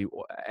get to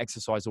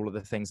exercise all of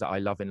the things that I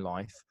love in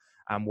life,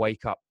 and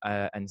wake up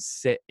and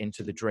sit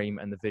into the dream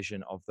and the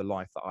vision of the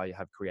life that I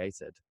have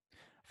created.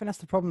 I think that's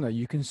the problem, though.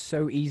 You can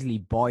so easily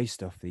buy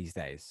stuff these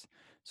days.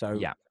 So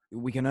Yeah.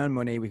 we can earn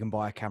money, we can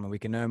buy a camera, we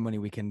can earn money,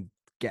 we can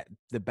get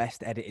the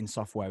best editing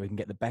software, we can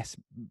get the best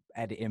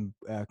editing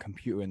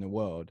computer in the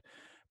world.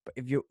 But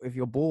if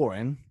you're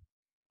boring,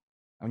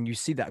 and you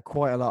see that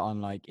quite a lot on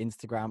like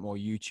Instagram or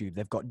YouTube,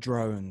 they've got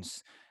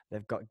drones,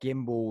 they've got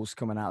gimbals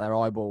coming out their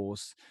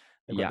eyeballs,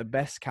 they've got the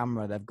best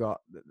camera, they've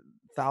got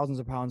thousands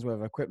of pounds worth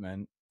of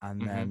equipment,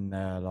 and then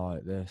they're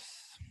like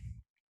this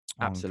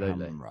on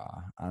Absolutely.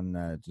 camera, and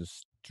they're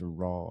just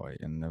dry,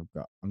 and they've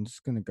got, I'm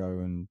just gonna go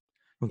and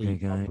Okay,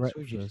 eat my guys,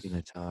 we're just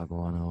breakfast. gonna talk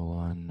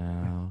 101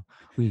 now.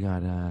 We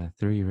got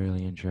 3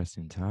 really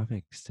interesting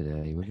topics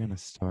today. We're gonna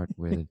start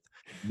with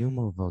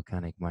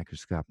pneumovolcanic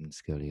microscopic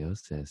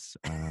scoliosis.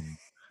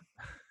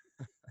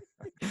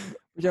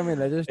 Which I mean,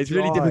 they're just It's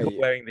dry. really difficult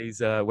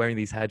wearing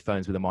these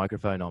headphones with a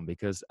microphone on,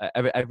 because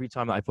every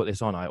time that I put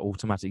this on, I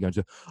automatically go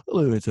into,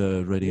 "Hello, it's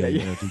Radio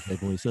DK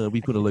Voice.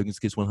 We've got a Logan's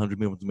Kiss 100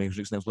 million to make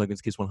sure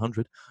Logan's Kiss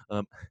 100."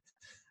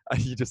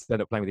 You just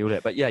end up playing with the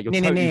audio. But yeah, you're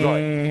totally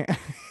right.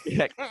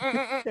 Yeah.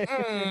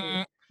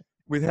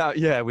 Without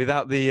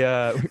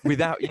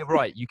you're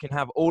right. You can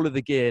have all of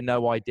the gear,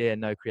 no idea,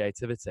 no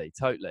creativity.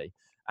 Totally.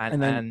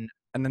 And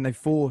then they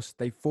force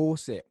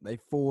it. They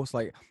force,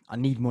 like, I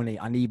need money.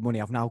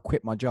 I've now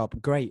quit my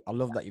job. Great. I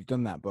love that you've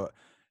done that, but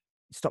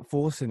stop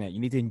forcing it. You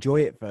need to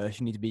enjoy it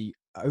first. You need to be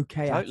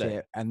okay at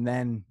it, and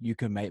then you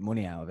can make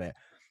money out of it.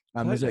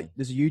 There's a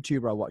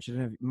YouTuber I watch. I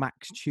don't know,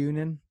 Max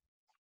Tuning.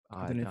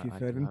 I don't know if you've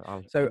heard of him.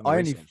 So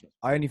I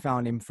only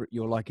found him for,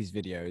 you'll like his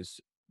videos,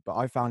 but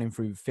I found him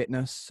through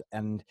fitness,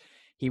 and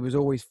he was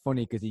always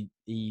funny because he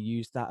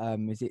used that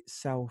is it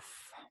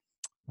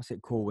what's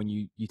it called when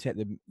you take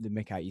the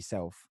mick out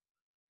yourself?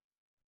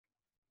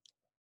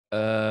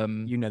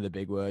 You know the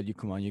big word. You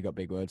come on, you got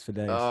big words for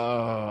days.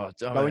 But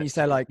when you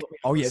say like,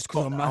 "Oh yeah, it's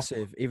because I'm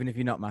massive," even if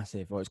you're not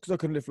massive, or it's because I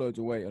can lift loads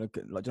of weight, like,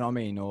 do you know what I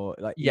mean? Or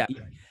like,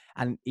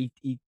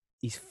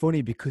 he's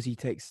funny because he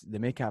takes the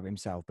mick out of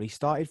himself. But he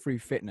started through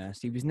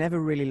fitness. He was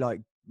never really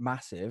like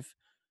massive,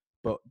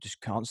 but just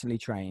constantly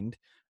trained.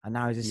 And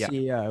now he's a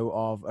CEO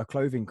of a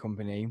clothing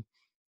company.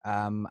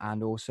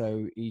 And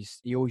also he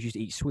always used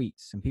to eat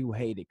sweets, and people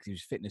hated it because he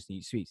was fitness and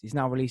eat sweets. He's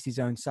now released his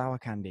own sour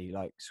candy,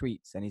 like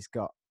sweets, and he's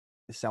got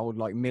sold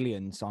like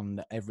millions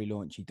on every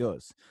launch he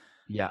does.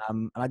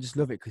 And I just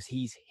love it because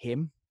he's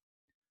him.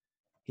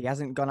 He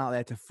hasn't gone out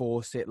there to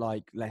force it,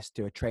 like, let's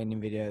do a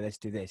training video, let's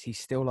do this. He's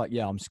still like,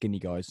 yeah, I'm skinny,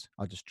 guys,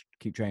 I'll just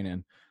keep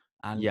training.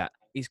 And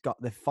he's got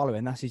the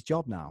following. That's his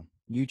job now.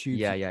 YouTube's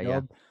his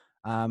job.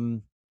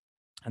 And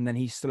then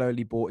he's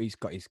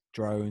got his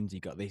drones, he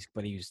got this,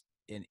 but he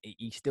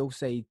still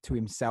say to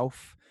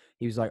himself,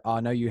 he was like,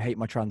 I know you hate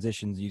my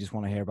transitions, you just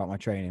want to hear about my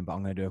training, but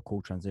I'm going to do a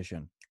cool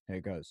transition. Here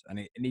it goes.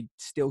 And he'd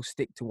still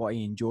stick to what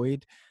he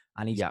enjoyed,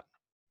 and he's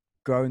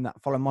grown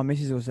that following. My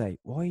missus will say,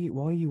 why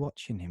are you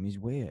watching him? He's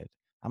weird.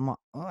 I'm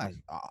like,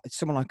 it's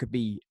someone I could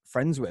be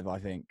friends with, I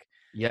think.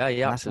 Yeah,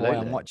 yeah, And that's why I'm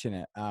absolutely. watching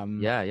it.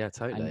 Yeah, yeah, And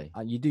totally.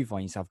 you do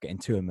find yourself getting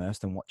too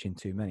immersed and watching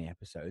too many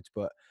episodes,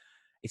 but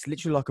it's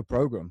literally like a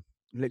program,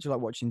 literally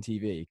like watching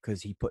TV,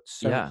 because he puts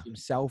so much Yeah.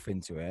 himself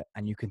into it,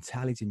 and you can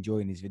tell he's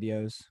enjoying his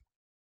videos.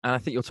 And I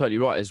think you're totally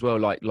right as well.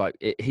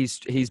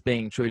 He's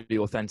being truly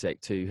authentic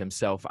to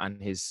himself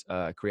and his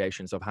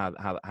creations of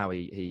how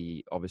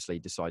he obviously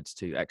decides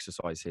to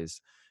exercise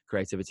his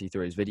creativity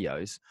through his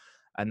videos,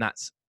 and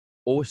that's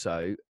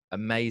also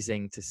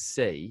amazing to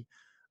see.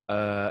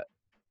 Uh,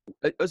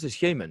 us as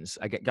humans,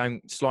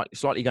 again,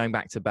 slightly going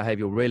back to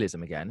behavioral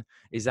realism again,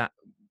 is that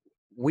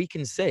we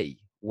can see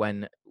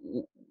when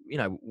you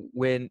know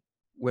we're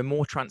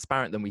more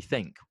transparent than we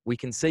think. We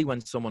can see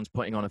when someone's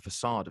putting on a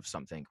facade of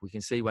something. We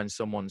can see when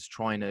someone's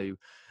trying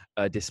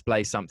to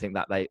display something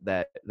that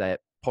they're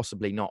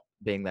possibly not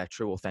being their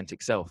true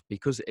authentic self,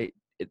 because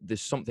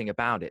there's something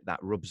about it that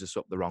rubs us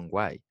up the wrong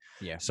way.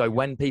 Yeah. So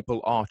when people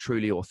are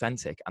truly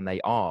authentic and they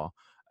are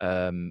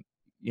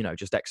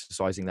just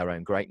exercising their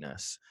own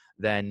greatness,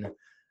 then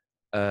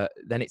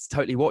it's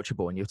totally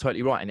watchable, and you're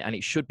totally right. And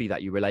it should be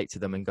that you relate to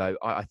them and go,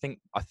 I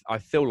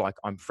feel like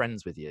I'm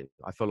friends with you.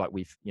 I feel like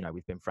we've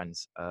been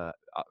friends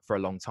for a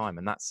long time,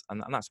 and that's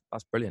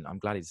brilliant. I'm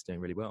glad he's doing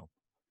really well.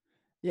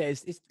 Yeah,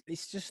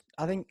 it's just,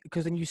 I think,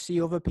 because then you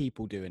see other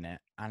people doing it,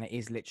 and it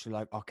is literally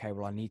like, okay,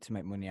 well, I need to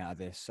make money out of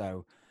this,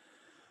 so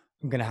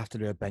I'm gonna have to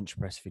do a bench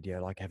press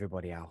video like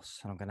everybody else,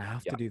 and I'm gonna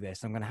have Yeah. to do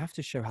this. I'm gonna have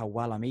to show how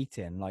well I'm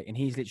eating. Like, and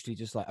he's literally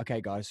just like, okay,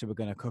 guys, so we're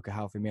gonna cook a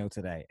healthy meal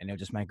today, and he'll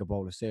just make a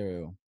bowl of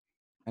cereal,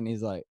 and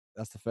he's like,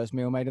 that's the first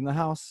meal made in the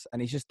house,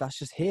 and that's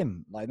just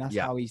him. Like, that's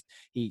Yeah. how he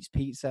eats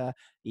pizza.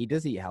 He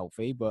does eat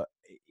healthy, but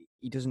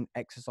he doesn't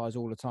exercise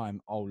all the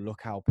time. Oh,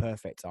 look how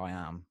perfect I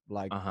am!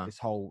 Like this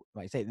whole,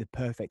 like, say, the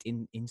perfect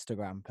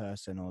Instagram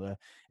person, and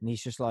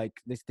he's just like,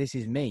 this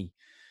is me.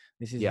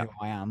 This is who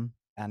I am,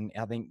 and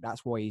I think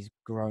that's why he's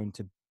grown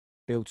to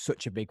build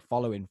such a big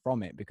following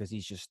from it, because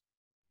he's just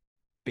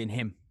been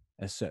him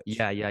as such.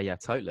 Yeah,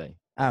 totally.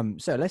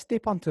 So let's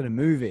dip onto the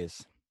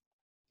movies.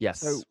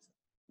 Yes. So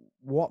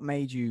what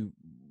made you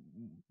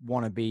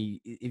want to be,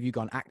 have you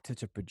gone actor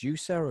to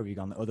producer, or have you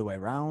gone the other way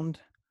around?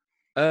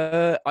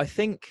 I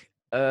think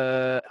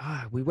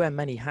we wear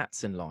many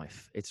hats in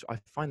life. I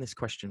find this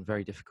question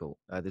very difficult.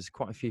 There's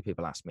quite a few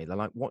people ask me, they're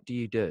like, what do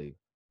you do?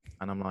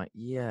 And I'm like,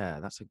 yeah,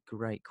 that's a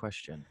great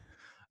question.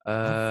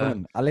 Have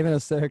fun. I live in a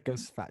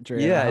circus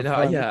factory. And I Yeah, have no,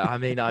 fun. yeah. I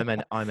mean,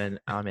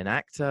 I'm an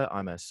actor.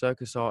 I'm a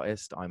circus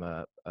artist. I'm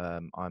a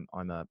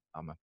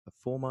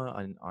performer.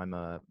 I'm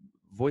a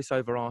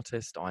voiceover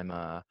artist. I'm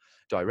a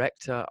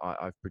director.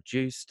 I've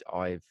produced.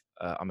 I'm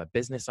a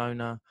business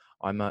owner.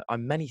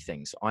 I'm many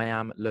things. I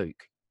am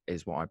Luke,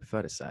 is what I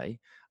prefer to say.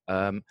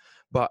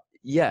 But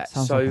yeah,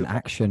 Sounds so like an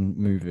action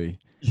movie.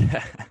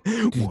 yeah,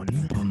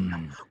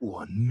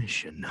 one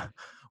mission,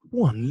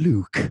 one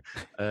Luke.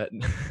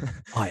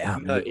 I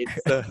am no, Luke.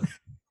 it's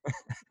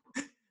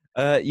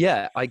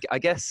yeah, I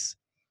guess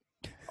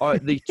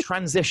the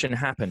transition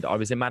happened. I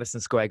was in Madison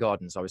Square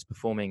Gardens. I was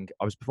performing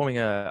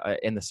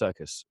in the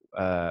circus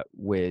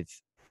with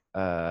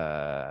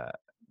a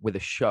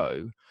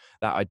show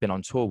that I'd been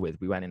on tour with.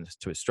 We went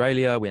into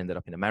Australia. We ended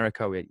up in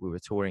America. We were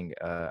touring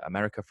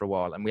America for a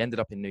while, and we ended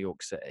up in New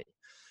York City.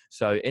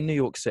 So in New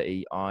York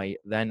City, I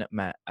then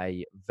met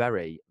a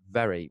very,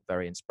 very,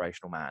 very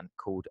inspirational man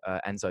called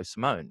Enzo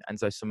Simone.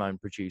 Enzo Simone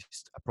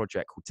produced a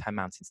project called 10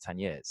 Mountains, 10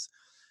 Years.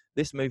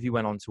 This movie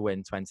went on to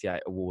win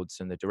 28 awards,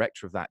 and the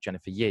director of that,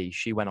 Jennifer Yee,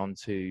 she went on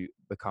to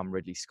become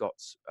Ridley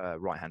Scott's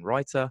right-hand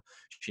writer.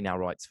 She now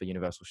writes for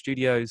Universal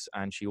Studios,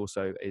 and she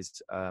also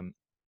is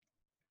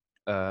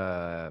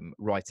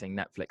writing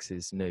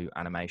Netflix's new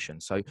animation.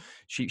 So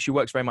she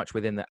works very much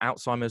within the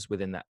Alzheimer's,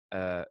 within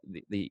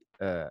the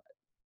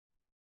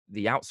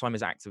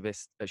Alzheimer's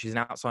activist. She's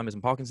an Alzheimer's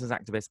and Parkinson's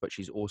activist, but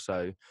she's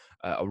also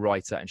a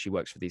writer, and she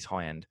works for these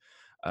high-end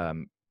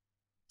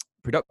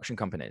production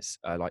companies,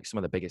 like some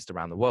of the biggest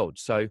around the world.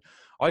 So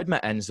I'd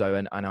met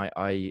Enzo, and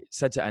I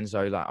said to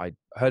Enzo that I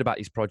heard about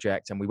his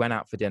project, and we went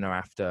out for dinner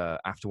after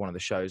one of the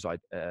shows.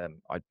 I'd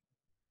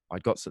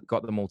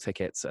got them all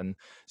tickets, and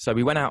so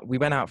we went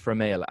out for a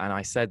meal, and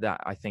I said that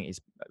I think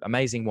it's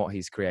amazing what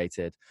he's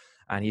created,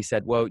 and he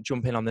said, well,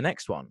 jump in on the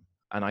next one.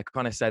 And I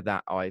kind of said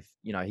that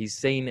he's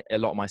seen a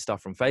lot of my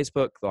stuff from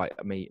Facebook, like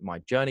my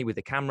journey with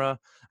the camera,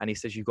 and he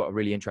says, you've got a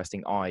really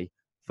interesting eye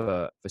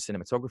for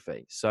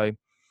cinematography. So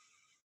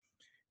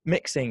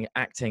mixing,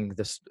 acting,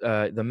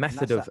 the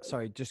method of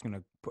sorry, just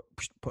gonna put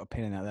a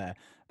pin in that there.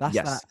 That's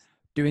yes. that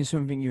doing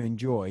something you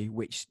enjoy,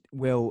 which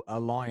will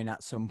align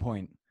at some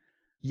point.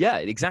 Yeah,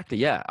 exactly.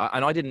 Yeah,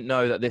 and I didn't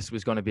know that this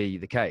was going to be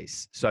the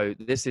case. So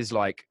this is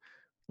like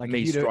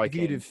me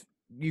striking.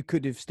 You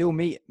could have still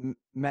met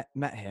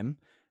him.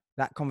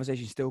 That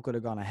conversation still could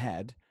have gone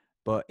ahead.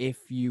 But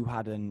if you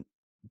hadn't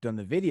done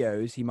the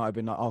videos, he might have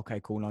been like,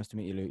 okay, cool, nice to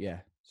meet you, Luke.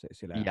 Yeah, see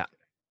you later. Yeah.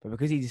 But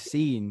because he's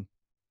seen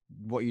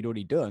what you'd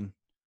already done,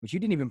 which you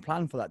didn't even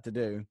plan for that to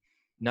do.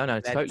 No,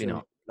 totally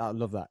not. I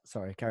love that.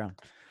 Sorry, carry on.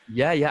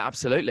 Yeah,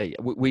 absolutely.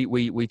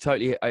 We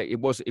totally. It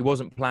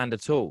wasn't planned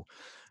at all.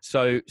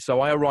 So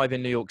I arrive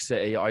in New York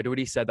City. I'd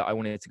already said that I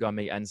wanted to go and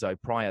meet Enzo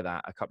prior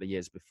that a couple of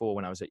years before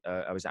when I was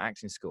at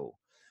acting school,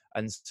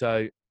 and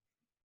so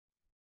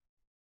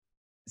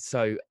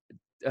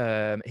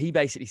he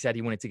basically said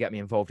he wanted to get me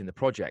involved in the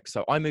project.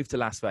 So I moved to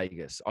Las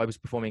Vegas. I was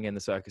performing in the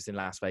circus in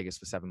Las Vegas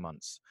for 7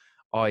 months.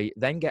 I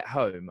then get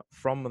home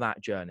from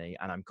that journey,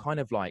 and I'm kind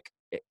of like,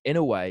 in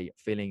a way,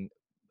 feeling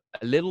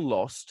a little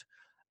lost,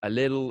 a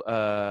little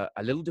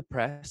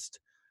depressed,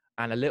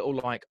 and a little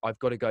like I've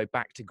got to go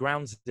back to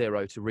ground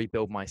zero to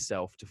rebuild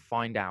myself to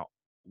find out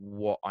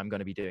what I'm going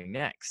to be doing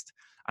next.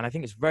 And I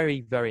think it's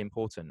very, very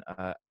important.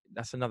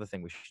 That's another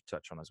thing we should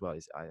touch on as well.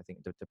 Is I think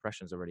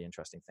depression is a really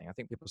interesting thing. I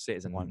think people see it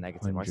as a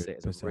negative. I see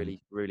it as a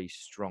really, really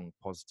strong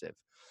positive.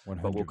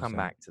 100%. But we'll come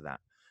back to that.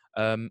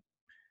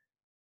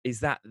 Is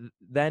that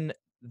then?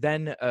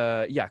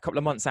 Yeah, a couple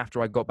of months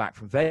after I got back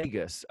from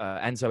Vegas,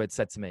 Enzo had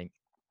said to me,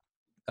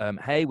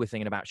 hey, we're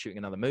thinking about shooting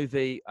another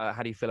movie.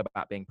 How do you feel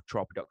about being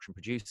trial production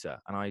producer?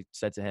 And I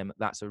said to him,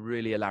 that's a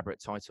really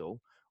elaborate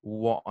title.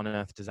 What on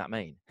earth does that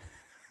mean?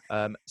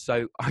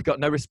 So I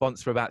got no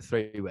response for about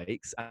 3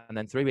 weeks. And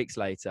then 3 weeks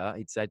later,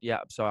 he'd said,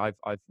 yeah, so I've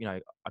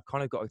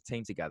kind of got a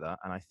team together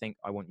and I think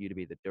I want you to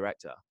be the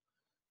director.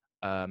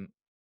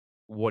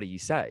 What do you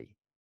say?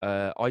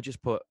 I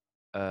just put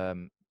a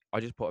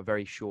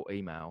very short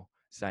email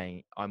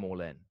saying I'm all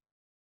in.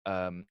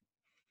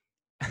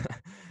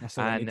 That's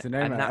all I need to know,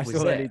 man. That That's was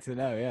all I it. need to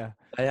know, yeah.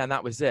 And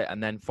that was it.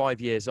 And then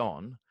 5 years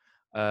on,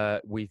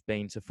 we've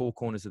been to 4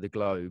 corners of the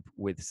globe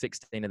with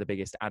 16 of the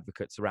biggest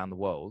advocates around the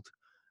world,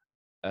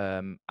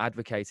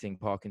 advocating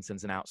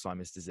Parkinson's and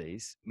Alzheimer's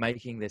disease,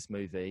 making this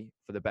movie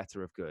for the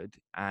better of good.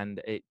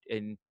 And it,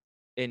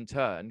 in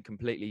turn,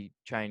 completely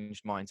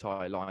changed my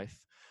entire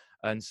life.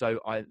 And so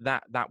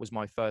that was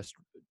my first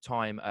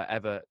time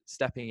ever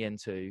stepping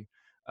into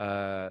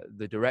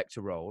the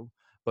director role,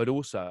 but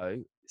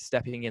also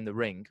stepping in the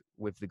ring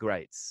with the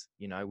greats,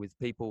 with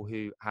people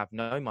who have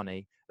no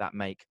money that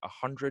make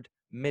 $100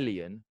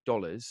 million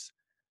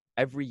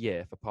every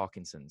year for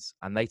Parkinson's,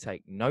 and they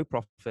take no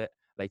profit,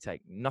 they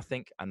take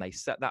nothing, and they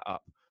set that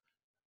up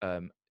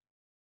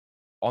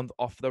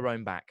off their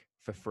own back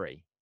for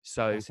free.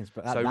 So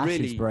that's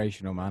really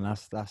inspirational, man.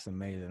 That's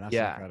amazing. That's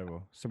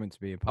incredible. Something to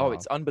be a part of.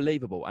 It's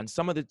unbelievable. And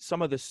some of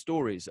the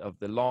stories of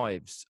the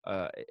lives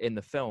in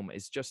the film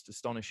is just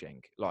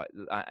astonishing. Like,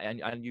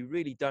 and you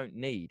really don't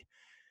need.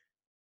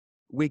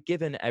 We're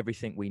given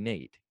everything we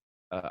need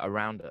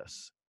around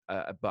us,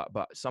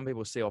 but some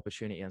people see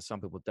opportunity and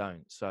some people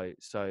don't. So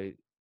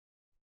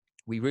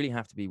we really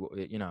have to be,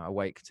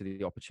 awake to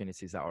the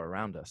opportunities that are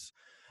around us.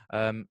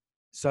 And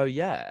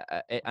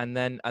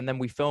then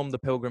we filmed The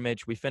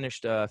Pilgrimage. We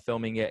finished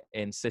filming it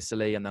in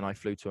Sicily, and then I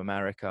flew to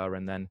America,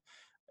 and then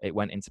it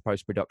went into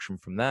post-production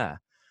from there.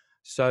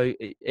 So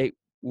it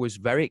was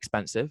very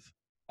expensive.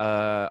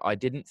 I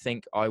didn't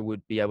think I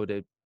would be able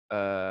to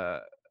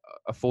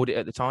afford it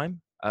at the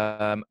time,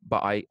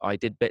 but I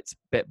did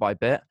bit by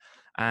bit,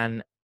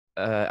 and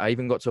I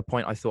even got to a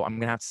point I thought I'm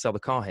going to have to sell the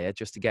car here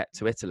just to get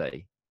to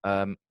Italy.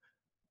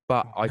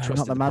 But I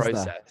trusted the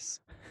process.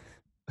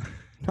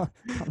 Not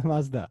the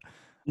Mazda.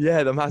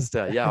 Yeah, the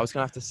Mazda. Yeah, I was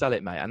gonna have to sell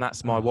it, mate, and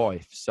that's my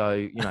wife.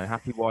 So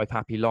happy wife,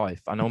 happy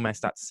life. And I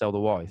almost had to sell the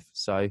wife.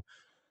 So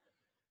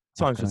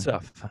times were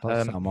tough. I'd like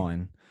to sell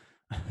mine.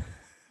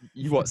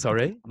 You what?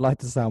 Sorry. I'd like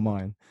to sell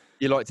mine.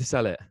 You like to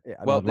sell it? Yeah,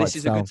 well, this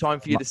is a good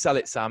time for you to sell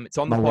it, Sam. It's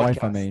on the podcast. My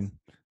wife, I mean.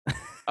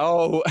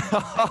 Oh,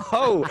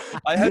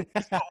 I hope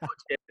she's not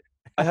watching.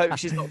 I hope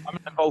she's not. I'm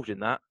not involved in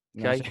that.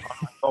 Okay, I'm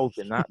not involved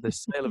in that. The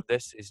sale of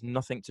this is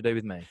nothing to do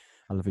with me.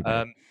 I love you,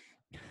 babe.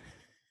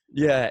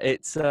 Yeah,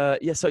 it's so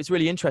it's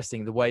really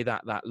interesting the way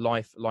that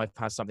life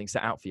has something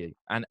set out for you,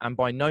 and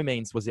by no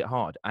means was it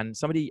hard. And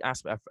somebody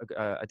asked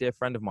a dear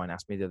friend of mine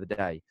asked me the other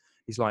day.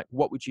 He's like,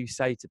 "What would you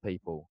say to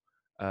people?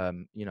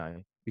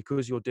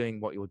 Because you're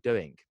doing what you're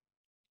doing,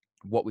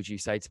 what would you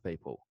say to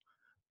people?"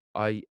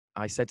 I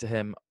said to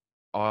him,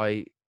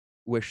 "I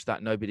wish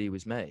that nobody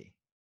was me,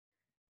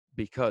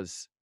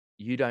 because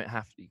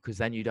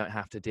then you don't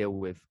have to deal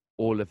with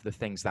all of the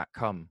things that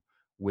come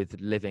with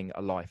living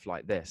a life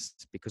like this,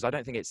 because I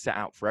don't think it's set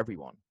out for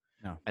everyone."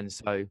 No. And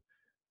so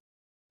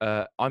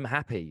I'm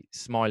happy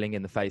smiling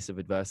in the face of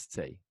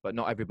adversity, but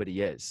not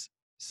everybody is.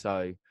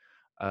 So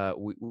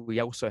we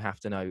also have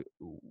to know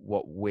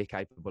what we're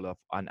capable of,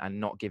 and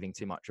not giving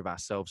too much of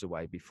ourselves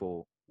away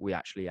before we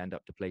actually end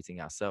up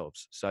depleting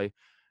ourselves. So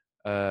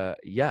I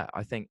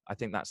think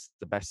that's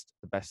the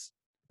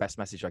best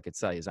message I could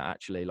say, is that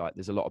actually, like,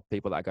 there's a lot of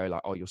people that go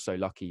like, "Oh, you're so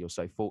lucky, you're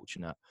so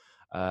fortunate."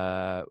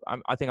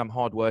 I think I'm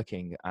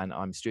hardworking and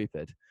I'm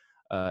stupid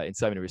in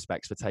so many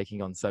respects for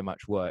taking on so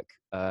much work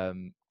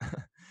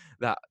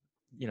that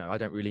I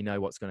don't really know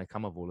what's going to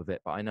come of all of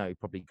it, but I know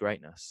probably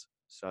greatness.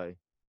 So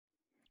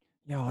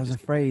yeah, there's a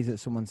phrase that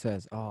someone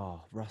says.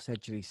 Oh, Ross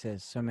Edgley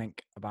says something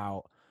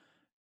about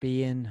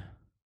being.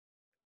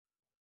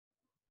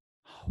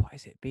 Oh, what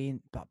is it?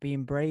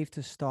 Being brave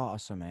to start or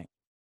something.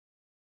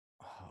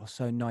 Oh,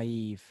 so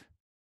naive.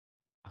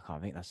 I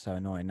can't think. That's so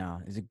annoying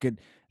now. Is it good?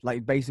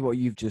 Like basically what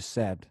you've just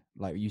said.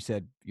 like you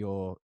said,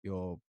 you're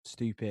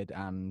stupid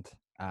and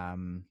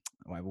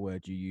whatever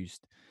word you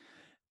used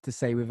to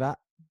say with that.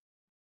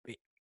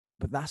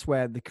 But that's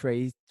where the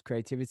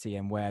creativity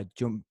and where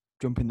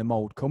jumping the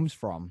mold comes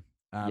from.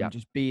 Yeah.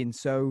 Just being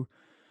so,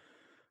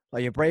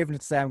 like, you're brave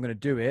enough to say I'm going to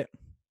do it,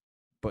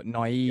 but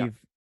naive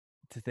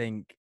to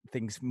think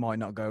things might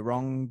not go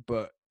wrong,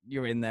 but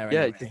you're in there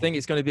Yeah, anyway. to think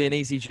it's going to be an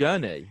easy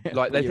journey. Like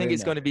But they you're think in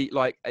it's there. going to be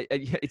like,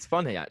 it's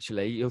funny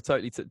actually. You're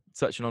totally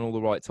touching on all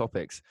the right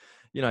topics.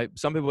 You know,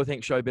 some people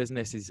think show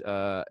business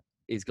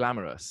is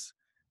glamorous.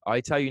 I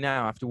tell you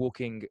now, after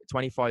walking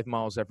 25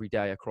 miles every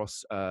day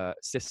across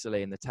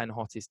Sicily in the 10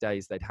 hottest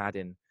days they'd had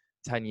in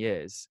 10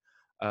 years,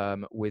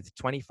 with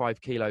 25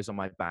 kilos on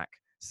my back,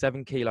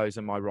 7 kilos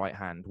on my right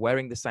hand,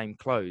 wearing the same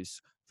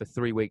clothes for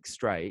 3 weeks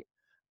straight,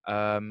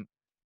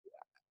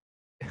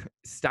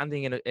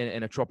 standing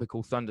in a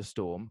tropical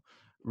thunderstorm,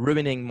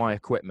 ruining my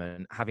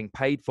equipment, having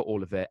paid for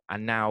all of it,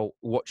 and now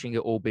watching it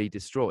all be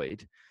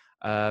destroyed.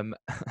 There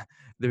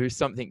is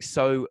something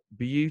so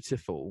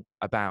beautiful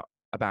about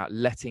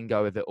letting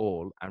go of it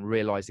all and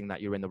realizing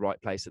that you're in the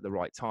right place at the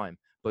right time.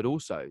 But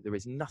also, there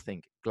is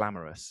nothing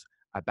glamorous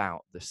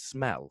about the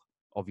smell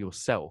of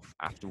yourself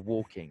after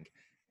walking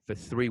for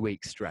 3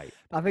 weeks straight.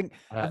 I think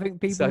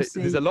people So see.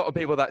 there's a lot of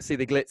people that see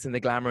the glitz and the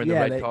glamour and the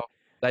Yeah, red carpet.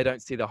 They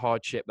don't see the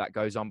hardship that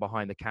goes on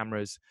behind the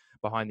cameras,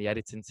 behind the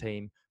editing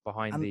team,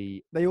 behind and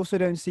the they also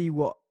don't see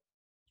what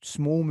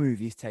small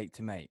movies take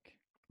to make.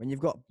 When you've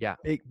got yeah,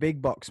 big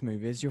box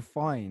movies, you're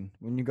fine.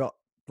 When you got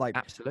like,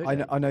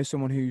 absolutely. I know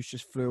someone who's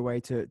just flew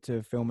away to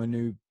film a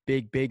new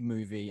big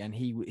movie, and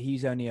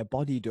he's only a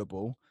body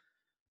double,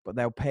 but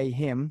they'll pay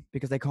him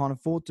because they can't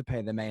afford to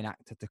pay the main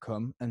actor to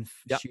come and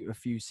Yep. shoot a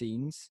few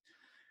scenes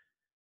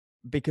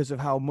because of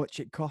how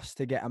much it costs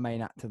to get a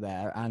main actor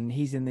there. And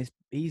he's in this,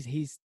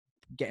 he's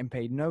getting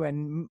paid nowhere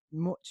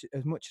much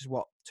as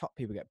what top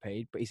people get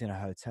paid, but he's in a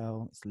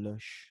hotel, it's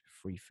lush,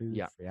 free food,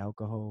 Yeah, free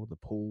alcohol, the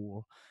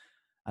pool,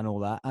 and all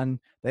that, and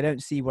they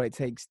don't see what it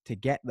takes to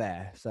get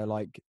there. So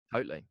like,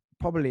 totally.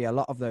 probably a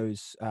lot of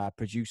those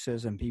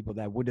producers and people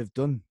there would have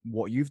done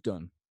what you've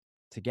done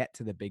to get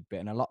to the big bit,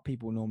 and a lot of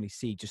people normally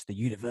see just the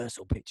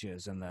universal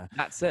pictures and the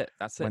That's it.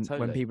 when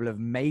Totally. people have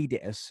made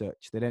it as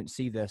such, they don't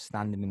see the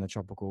standing in the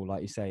tropical,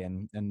 like you say,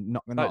 and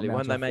not Totally. being able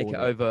When to they make it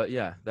afford over,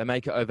 yeah, they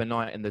make it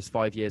overnight, and there's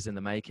 5 years in the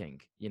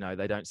making. You know,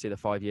 they don't see the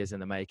 5 years in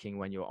the making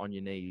when you're on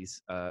your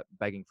knees,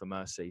 begging for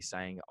mercy,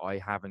 saying, "I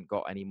haven't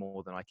got any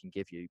more than I can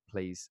give you.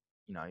 Please,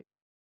 you know,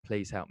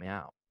 please help me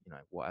out." You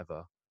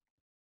know,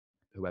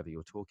 whoever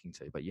you're talking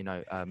to, but you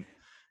know,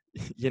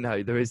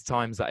 there is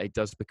times that it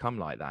does become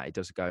like that. It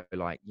does go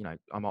like, you know,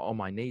 I'm on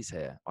my knees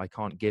here. I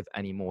can't give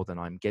any more than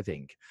I'm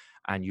giving,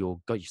 and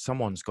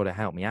someone's got to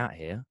help me out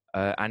here.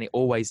 And it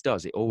always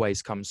does. It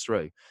always comes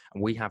through,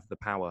 and we have the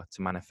power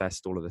to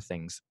manifest all of the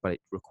things, but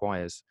it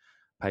requires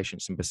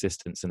patience and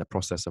persistence in the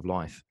process of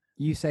life.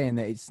 you saying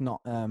that it's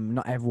not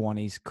everyone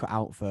is cut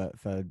out for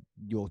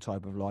your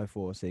type of life,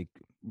 or say,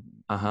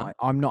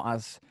 I'm not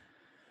as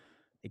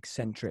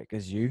eccentric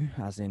as you,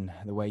 as in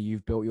the way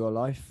you've built your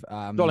life.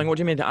 Darling, what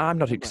do you mean? I'm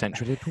not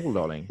eccentric at all,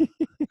 darling.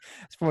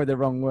 It's probably the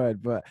wrong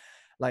word, but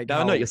like, No, I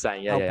know what you're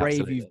saying. Yeah, how yeah, brave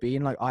absolutely. you've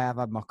been. Like, I have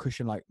had my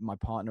cushion. Like, my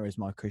partner is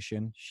my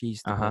cushion.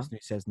 She's the Uh-huh. person who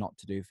says not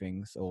to do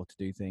things or to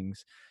do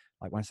things.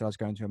 Like, when I said I was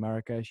going to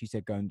America, she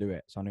said go and do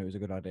it. So I knew it was a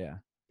good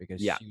idea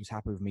because Yeah. she was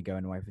happy with me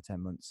going away for 10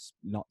 months,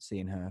 not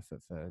seeing her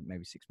for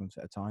maybe 6 months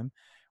at a time.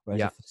 Whereas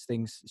Yeah. if it's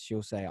things,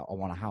 she'll say, I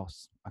want a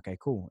house. Okay,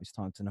 cool. It's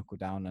time to knuckle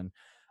down. And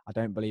I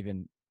don't believe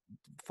in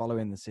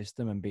following the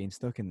system and being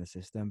stuck in the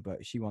system,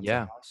 but she wants a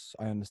Yeah. house.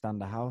 I understand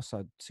the house.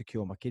 I'd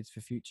secure my kids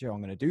for future.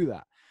 I'm going to do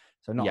that.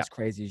 So not Yeah. as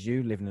crazy as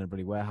you living in a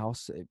bloody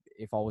warehouse.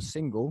 If I was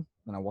single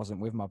and I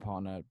wasn't with my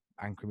partner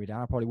anchoring me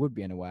down, I probably would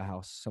be in a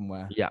warehouse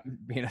somewhere, Yeah.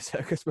 being a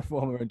circus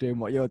performer and doing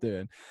what you're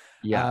doing.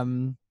 Yeah.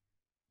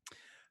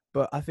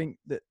 But I think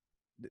that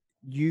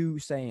you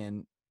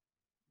saying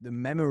the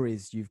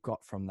memories you've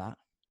got from that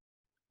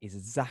is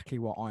exactly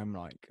what I'm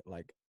like.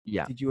 Like,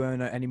 Yeah. did you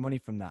earn any money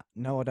from that?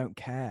 No, I don't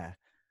care.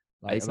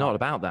 Like, It's not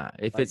about that.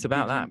 If like, it's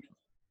about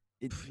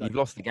did that, like, you've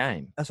lost the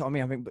game. that's what I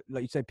mean. I think, but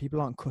like you said, people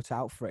aren't cut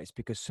out for it. It's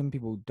because some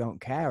people don't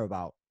care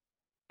about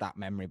that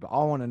memory. But I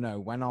want to know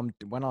when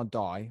I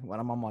die, when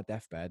I'm on my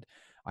deathbed,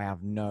 I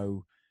have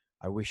no.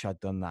 I wish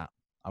I'd done that.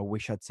 I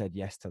wish I'd said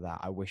yes to that.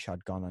 I wish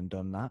I'd gone and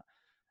done that.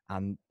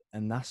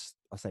 And that's,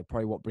 I say,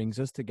 probably what brings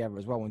us together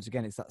as well. Once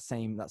again, it's that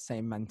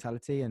same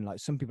mentality. And like,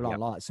 some people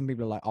aren't like. Some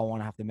people are like, I want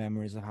to have the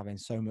memories of having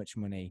so much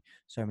money,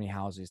 so many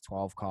houses,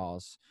 12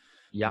 cars.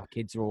 Yeah. My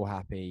kids are all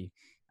happy.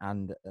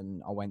 And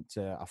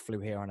I flew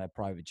here on a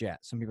private jet.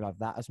 Some people have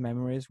that as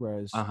memories,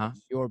 whereas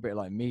you're a bit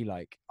like me.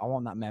 Like, I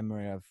want that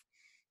memory of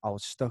I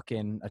was stuck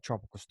in a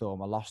tropical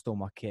storm. I lost all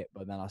my kit,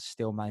 but then I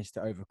still managed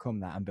to overcome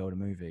that and build a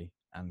movie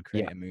and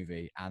create a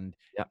movie. And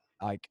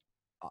like,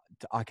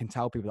 I can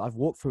tell people I've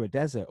walked through a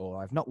desert,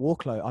 or I've not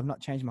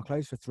changed my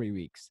clothes for 3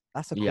 weeks.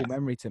 That's a cool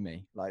memory to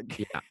me.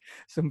 Like,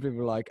 some people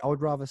are like, I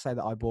would rather say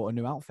that I bought a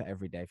new outfit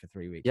every day for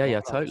 3 weeks. Yeah, But yeah,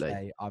 I'd rather totally.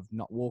 say I've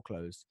not wore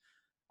clothes.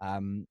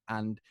 And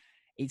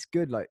it's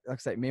good. Like I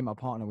say, me and my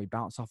partner, we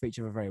bounce off each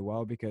other very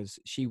well because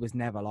she was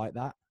never like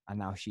that, and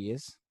now she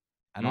is.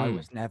 And I Mm.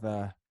 was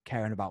never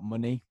caring about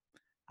money,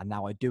 and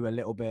now I do a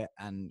little bit.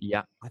 And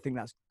Yeah. I think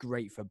that's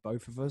great for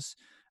both of us.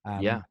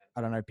 Yeah.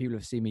 I don't know. People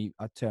have seen me.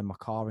 I turned my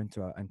car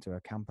into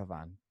a camper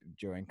van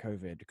during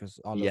COVID because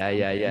I love Yeah.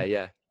 Yeah. Yeah. camping.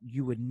 Yeah.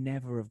 You would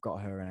never have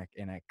got her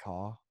in a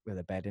car with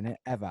a bed in it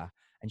ever.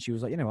 And she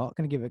was like, you know what, I'm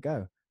gonna give it a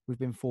go. We've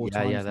been 4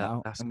 Yeah. Yeah. times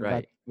now, That's and we've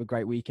had great.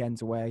 great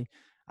weekends away.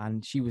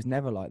 And she was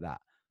never like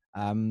that.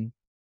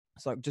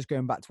 So just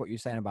going back to what you're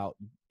saying about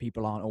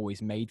people aren't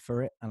always made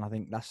for it, and I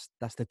think that's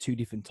the two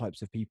different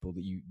types of people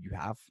that you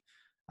have.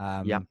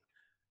 Yeah.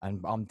 And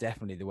I'm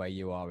definitely the way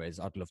you are. Is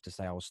I'd love to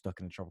say I was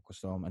stuck in a tropical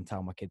storm and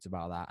tell my kids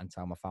about that and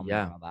tell my family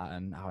Yeah. about that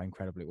and how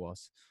incredible it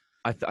was.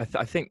 I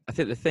think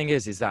the thing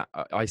is that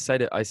I say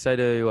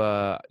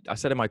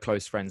to my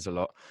close friends a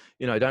lot,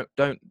 you know,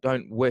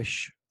 don't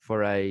wish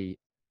for a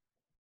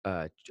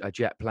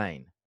jet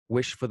plane.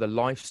 Wish for the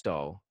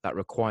lifestyle that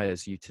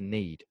requires you to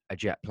need a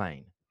jet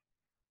plane.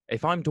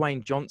 If I'm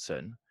Dwayne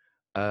Johnson,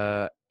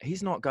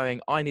 he's not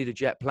going, I need a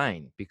jet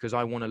plane because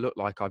I want to look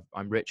like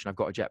I'm rich and I've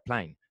got a jet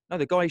plane. No,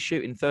 the guy's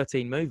shooting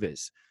 13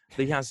 movies.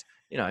 He has,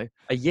 you know,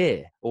 a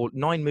year or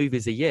 9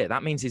 movies a year.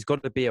 That means he's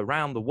got to be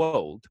around the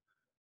world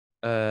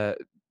uh,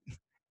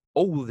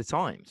 all the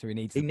time. So he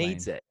needs He the plane.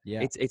 needs it.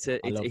 Yeah,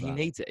 I love He that.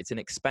 needs it. It's an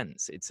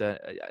expense.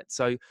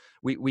 So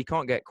we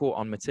can't get caught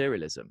on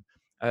materialism.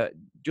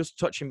 Just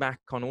touching back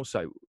on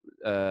also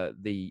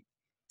the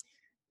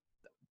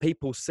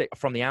people sit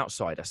from the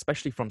outside,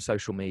 especially from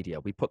social media.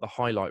 We put the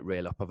highlight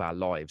reel up of our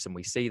lives, and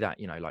we see that,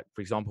 you know, like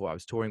for example, I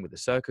was touring with the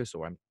circus,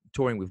 or I'm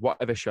touring with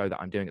whatever show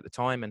that I'm doing at the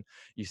time, and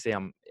you see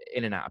I'm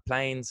in and out of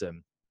planes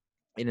and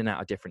in and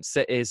out of different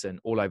cities and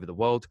all over the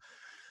world.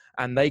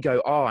 And they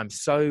go, oh, I'm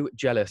so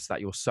jealous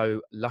that you're so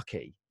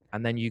lucky.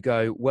 And then you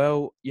go,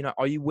 well, you know,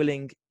 are you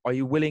willing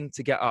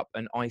to get up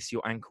and ice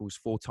your ankles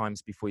 4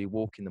 times before you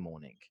walk in the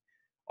morning?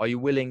 Are you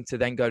willing to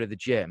then go to the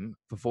gym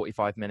for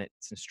 45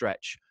 minutes and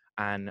stretch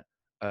and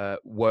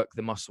work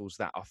the muscles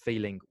that are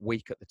feeling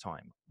weak at the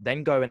time?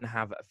 Then go and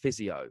have a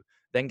physio,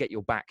 then get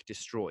your back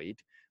destroyed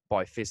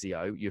by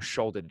physio, your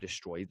shoulder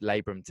destroyed,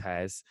 labrum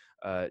tears,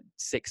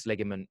 6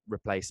 ligament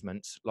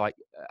replacements,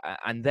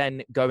 and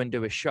then go and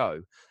do a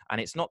show. And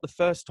it's not the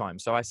first time.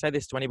 So I say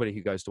this to anybody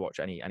who goes to watch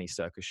any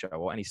circus show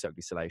or any Cirque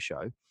du Soleil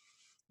show.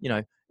 You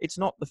know, it's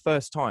not the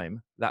first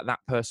time that that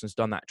person's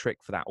done that trick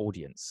for that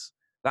audience.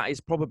 That is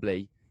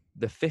probably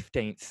the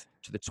 15th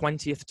to the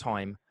 20th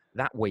time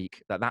that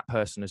week that that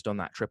person has done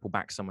that triple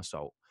back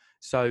somersault.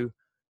 So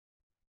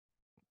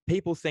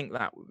people think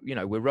that, you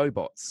know, we're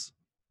robots.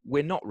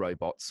 We're not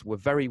robots. We're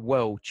very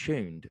well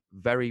tuned,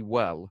 very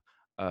well,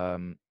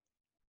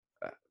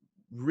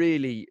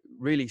 really,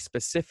 really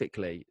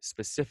specifically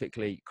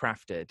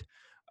crafted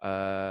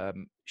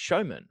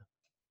showmen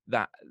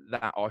that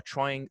are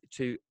trying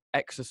to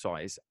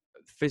exercise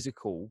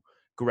physical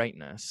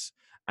greatness,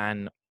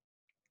 and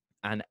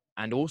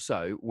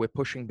also we're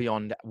pushing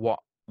beyond what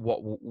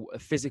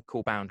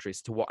physical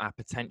boundaries to what our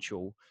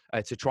potential,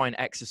 to try and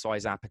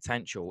exercise our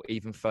potential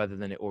even further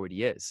than it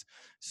already is.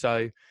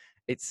 So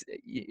it's,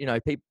 you know,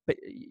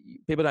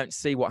 people don't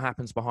see what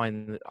happens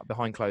behind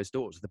closed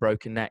doors, the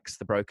broken necks,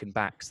 the broken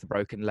backs, the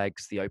broken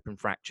legs, the open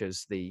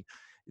fractures. They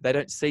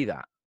don't see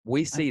that.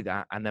 We see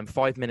that, and then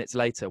 5 minutes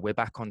later we're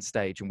back on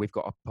stage and we've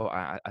got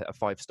a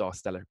 5-star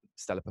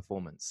stellar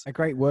performance. A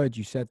great word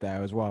you said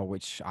there as well,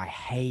 which I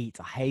hate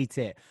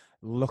it.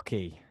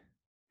 Lucky.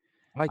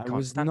 I I can't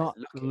was stand not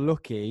it.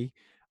 lucky.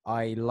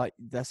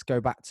 Let's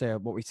go back to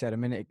what we said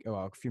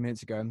a few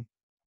minutes ago.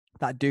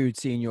 That dude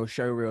seeing your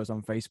show reels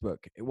on Facebook,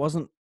 it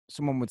wasn't,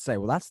 someone would say,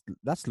 well,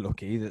 that's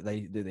lucky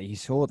that he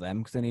saw them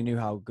because then he knew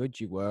how good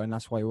you were and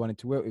that's why he wanted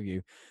to work with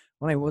you.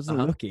 Well, it wasn't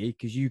lucky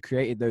because you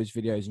created those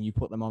videos and you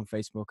put them on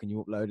Facebook and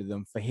you uploaded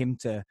them for him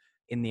to,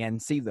 in the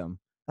end, see them.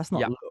 That's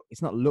not luck.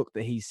 It's not luck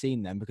that he's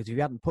seen them, because if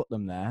you hadn't put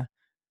them there,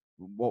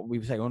 what we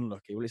would say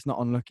unlucky. Well, it's not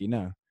unlucky,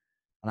 no.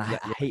 And I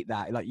hate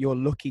that. Like, you're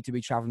lucky to be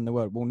traveling the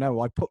world. Well,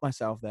 no, I put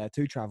myself there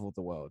to travel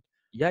the world.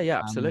 Yeah,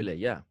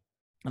 absolutely.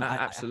 And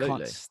I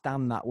can't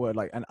stand that word.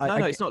 Like, and no,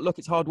 it's not. Look,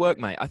 it's hard work,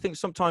 mate. I think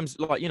sometimes,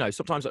 like, you know,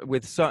 sometimes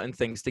with certain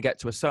things to get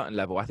to a certain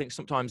level, I think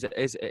sometimes it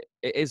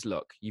is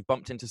luck. You've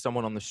bumped into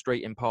someone on the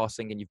street in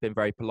passing and you've been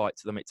very polite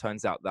to them. It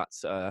turns out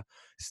that's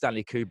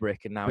Stanley Kubrick,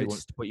 and now he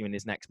wants to put you in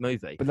his next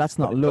movie. But that's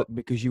not luck,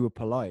 because you were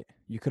polite.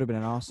 You could have been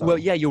an arsehole. Well,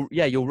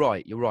 you're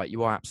right. You're right.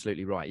 You are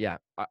absolutely right. Yeah,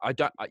 I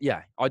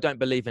don't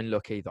believe in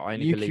luck either. I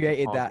only believe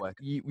created in hard that. work.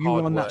 You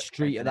were on that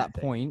street at that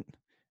point.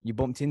 You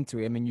bumped into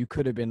him, and you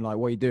could have been like,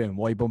 "What are you doing?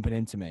 Why are you bumping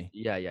into me?"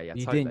 Yeah. You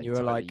totally, didn't. You were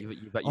totally. like,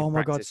 You've "Oh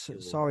my God,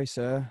 practiced sorry,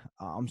 sir.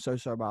 I'm so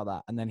sorry about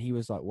that." And then he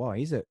was like, "Wow,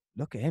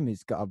 look at him.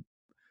 He's got a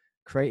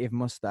creative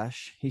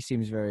mustache. He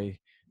seems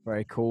very,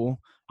 very cool."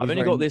 I've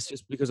only got this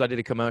just because I did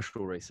a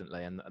commercial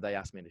recently and they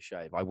asked me to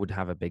shave. I would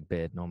have a big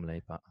beard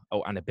normally,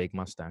 and a big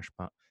mustache.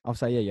 But I'll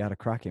say, yeah, you had a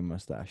cracking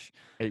mustache.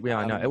 Yeah,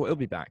 I know. It'll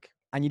be back.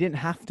 And you didn't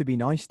have to be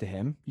nice to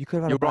him. You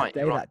could have had a bad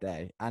day that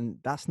day, and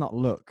that's not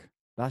luck.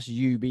 That's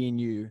you being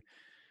you.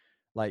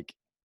 Like,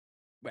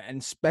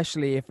 and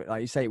especially if,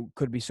 like you say, it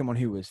could be someone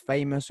who was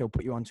famous or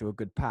put you onto a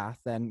good path,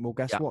 then, well,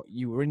 guess Yeah. what?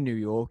 You were in New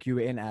York, you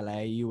were in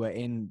LA, you were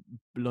in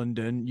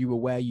London, you were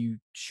where you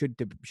should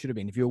have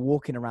been. If you were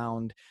walking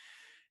around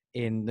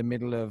in the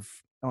middle of,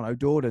 I don't know,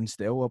 Dordon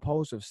still or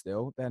Polesworth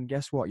still, then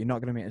guess what? You're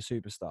not going to meet a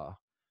superstar.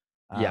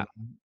 Yeah.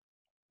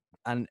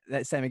 And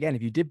let's say again,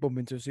 if you did bump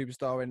into a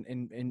superstar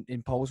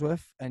in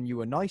Polesworth and you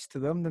were nice to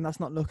them, then that's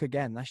not luck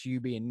again. That's you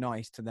being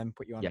nice to them,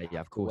 put you on a Yeah. path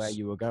Of to where course.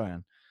 you were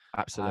going.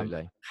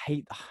 Absolutely. I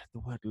hate the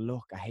word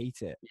luck. I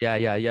hate it.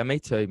 Yeah. Me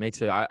too.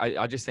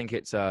 I just think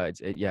it's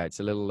it's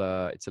a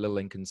little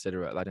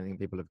inconsiderate. I don't think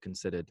people have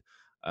considered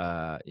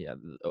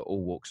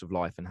all walks of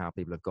life and how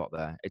people have got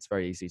there. It's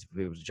very easy for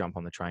people to jump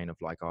on the train of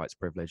like, oh, it's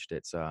privileged.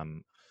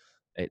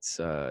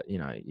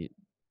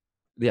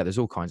 There's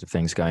all kinds of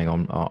things going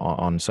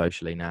on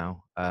socially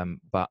now.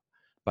 But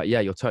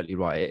yeah, you're totally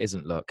right. It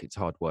isn't luck. It's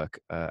hard work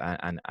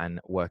and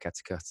work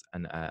etiquette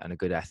and a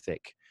good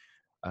ethic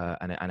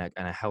and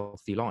a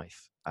healthy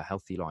life. A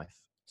healthy life.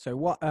 So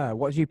what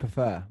do you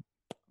prefer,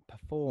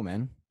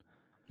 performing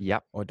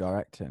Yep. or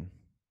directing?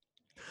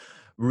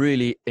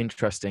 Really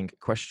interesting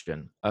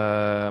question.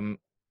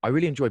 I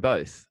really enjoy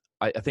both.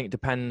 I think it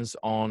depends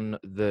on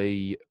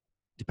the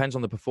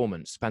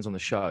performance, depends on the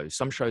show.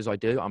 Some shows I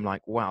do, I'm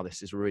like, wow,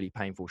 this is a really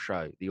painful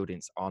show. The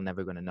audience are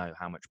never going to know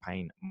how much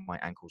pain my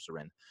ankles are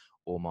in,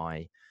 or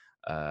my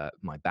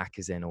back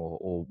is in,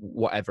 or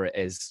whatever it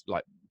is.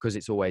 Like, because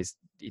it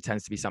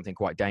tends to be something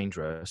quite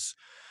dangerous,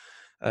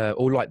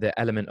 or like the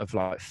element of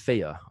like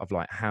fear of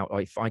like, how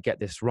if I get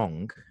this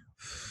wrong,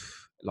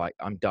 like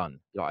I'm done.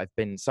 Like I've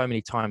been so many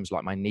times,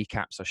 like my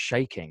kneecaps are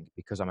shaking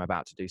because I'm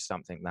about to do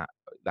something that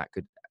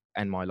could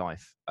end my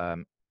life,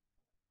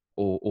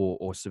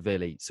 or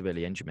severely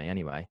injure me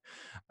anyway.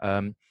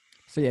 So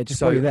yeah,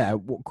 just while you're there,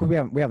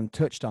 we haven't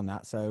touched on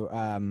that.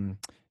 So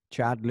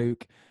Chad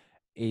Luke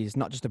is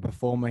not just a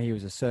performer; he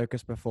was a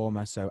circus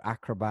performer, so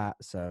acrobat,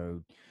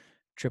 so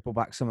triple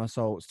back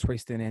somersaults,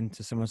 twisting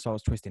into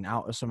somersaults, twisting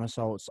out of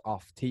somersaults,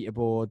 off teeter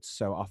boards,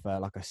 so off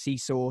like a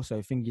seesaw.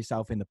 So think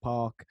yourself in the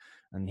park,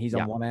 and he's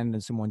on one end,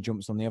 and someone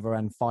jumps on the other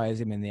end,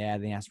 fires him in the air,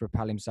 then he has to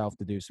propel himself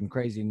to do some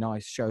crazy,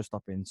 nice,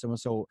 show-stopping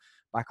somersault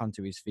back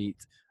onto his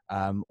feet,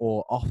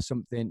 or off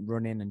something,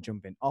 running and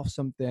jumping off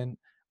something,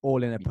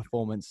 all in a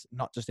performance,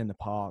 not just in the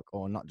park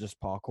or not just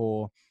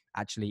parkour,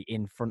 actually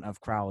in front of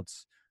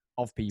crowds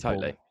of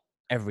people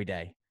every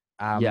day.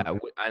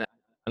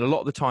 And a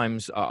lot of the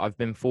times I've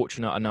been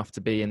fortunate enough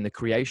to be in the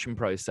creation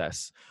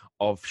process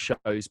of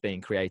shows being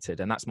created.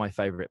 And that's my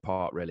favorite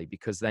part, really,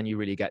 because then you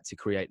really get to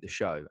create the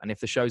show. And if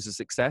the show's a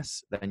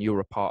success, then you're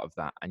a part of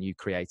that and you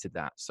created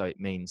that. So it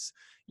means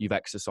you've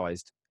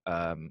exercised,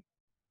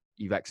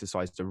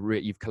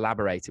 you've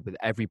collaborated with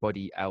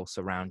everybody else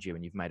around you,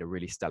 and you've made a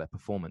really stellar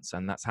performance.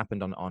 And that's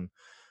happened on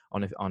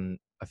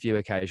a few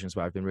occasions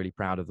where I've been really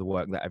proud of the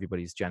work that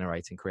everybody's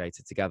generating,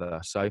 created together.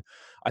 So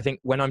I think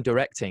when I'm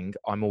directing,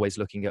 I'm always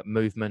looking at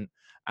movement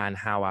and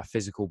how our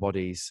physical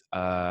bodies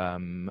are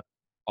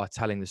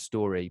telling the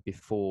story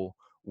before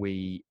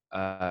we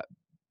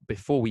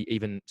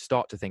even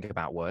start to think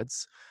about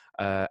words.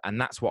 And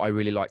that's what I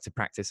really like to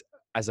practice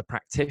as a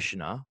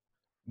practitioner.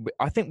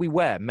 I think we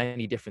wear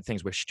many different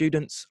things. We're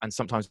students and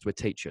sometimes we're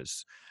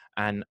teachers.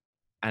 And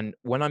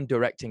when I'm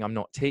directing, I'm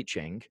not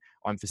teaching,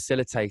 I'm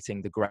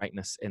facilitating the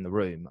greatness in the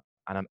room,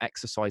 and I'm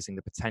exercising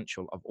the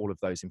potential of all of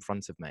those in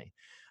front of me.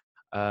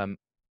 And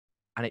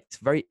it's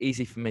very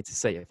easy for me to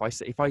see. If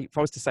I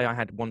was to say I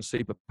had one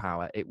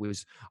superpower, it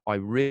was I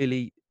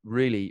really,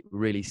 really,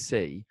 really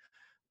see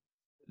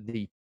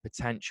the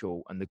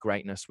potential and the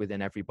greatness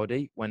within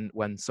everybody.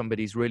 When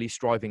somebody's really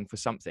striving for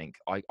something,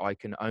 I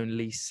can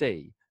only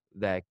see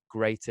their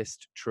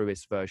greatest,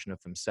 truest version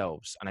of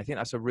themselves. And I think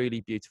that's a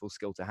really beautiful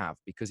skill to have,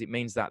 because it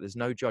means that there's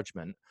no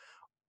judgment.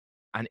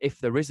 And if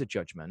there is a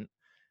judgment,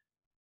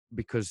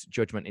 because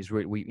judgment is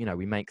really,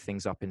 we make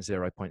things up in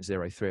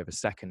 0.03 of a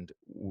second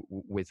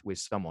with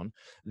someone,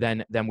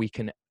 then we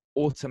can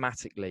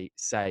automatically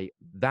say,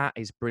 that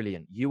is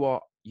brilliant. You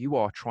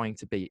are trying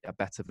to be a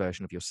better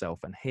version of yourself,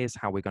 and here's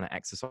how we're going to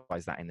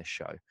exercise that in this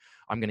show.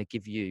 I'm going to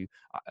give you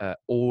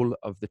all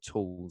of the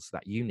tools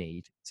that you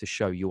need to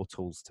show your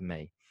tools to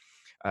me.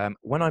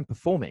 When I'm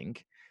performing,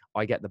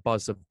 I get the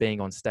buzz of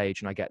being on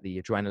stage, and I get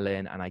the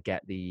adrenaline, and I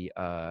get the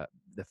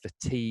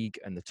fatigue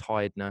and the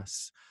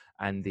tiredness,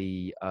 and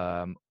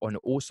and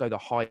also the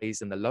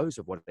highs and the lows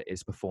of what it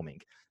is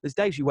performing. There's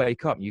days you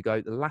wake up and you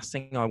go, the last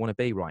thing I want to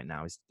be right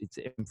now is it's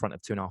in front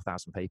of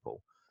 2,500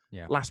 people.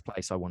 Yeah. Last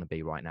place I want to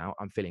be right now.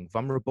 I'm feeling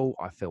vulnerable.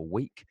 I feel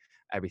weak.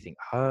 Everything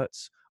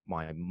hurts.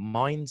 My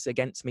mind's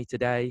against me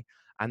today.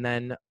 And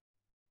then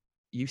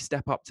you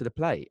step up to the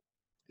plate.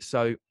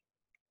 So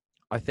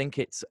I think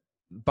it's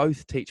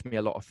both teach me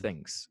a lot of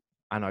things,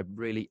 and I'm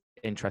really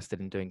interested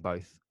in doing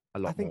both a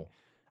lot more.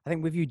 I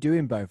think with you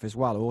doing both as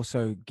well,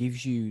 also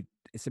gives you,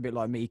 it's a bit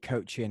like me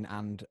coaching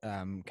and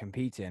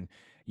competing.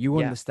 You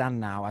understand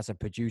now as a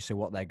producer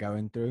what they're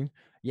going through.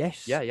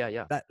 Yes.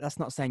 Yeah. That's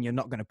not saying you're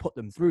not going to put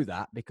them through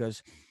that,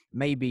 because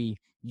maybe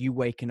you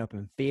waking up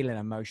and feeling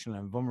emotional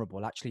and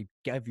vulnerable actually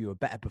gave you a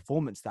better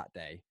performance that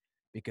day.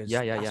 because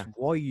Yeah, yeah, that's yeah.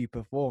 why you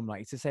perform.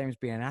 Like, it's the same as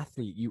being an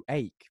athlete. You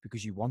ache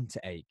because you want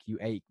to ache. You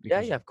ache Yeah,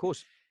 because yeah, of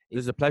course.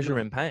 There's it's a pleasure you're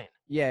in pain.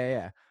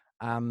 yeah,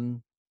 yeah.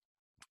 And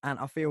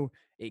I feel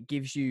it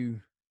gives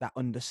you that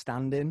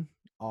understanding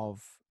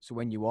of, so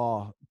when you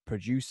are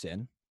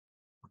producing,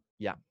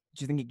 Yeah.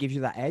 do you think it gives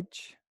you that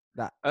edge?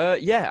 That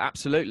Yeah,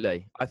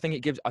 absolutely. I think it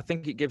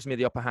gives me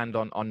the upper hand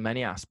on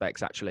many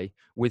aspects, actually,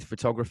 with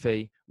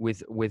photography,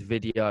 with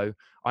video.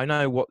 I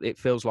know what it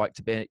feels like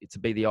to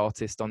be the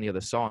artist on the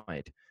other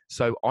side.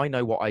 So I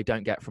know what I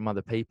don't get from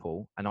other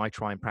people, and I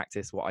try and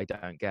practice what I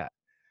don't get.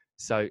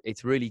 So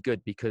it's really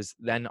good, because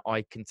then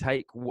I can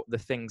take the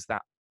things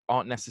that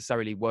aren't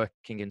necessarily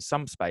working in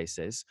some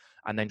spaces,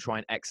 and then try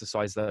and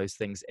exercise those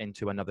things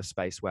into another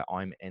space where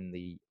I'm in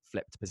the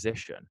flipped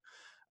position.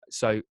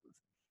 So,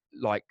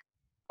 like,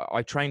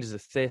 I trained as a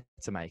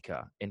theatre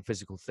maker in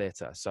physical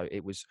theatre, so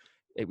it was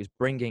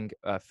bringing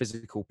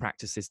physical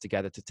practices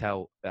together to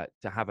tell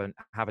to have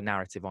a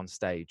narrative on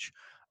stage,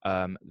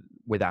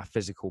 with our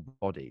physical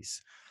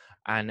bodies,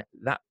 and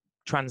that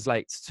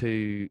translates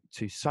to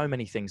so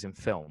many things in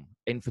film,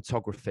 in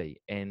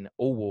photography, in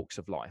all walks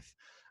of life.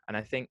 And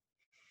I think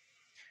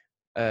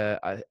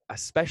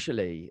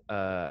especially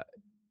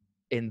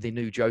in the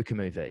new Joker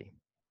movie.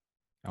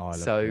 oh, I loved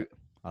So it.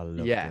 I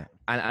loved yeah, it.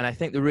 and I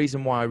think the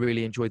reason why I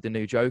really enjoyed the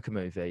new Joker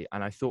movie,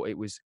 and I thought it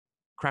was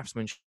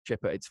craftsmanship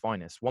at its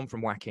finest, one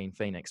from Joaquin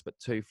Phoenix, but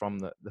two from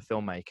the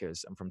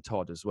filmmakers and from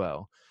Todd as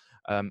well,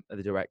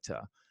 the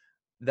director.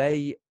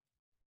 They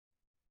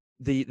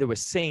there were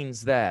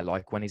scenes there,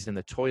 like when he's in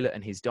the toilet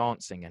and he's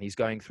dancing and he's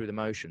going through the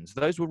motions.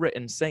 Those were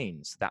written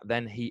scenes that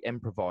then he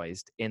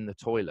improvised in the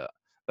toilet.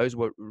 Those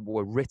were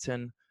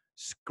written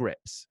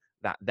scripts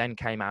that then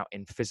came out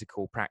in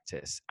physical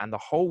practice, and the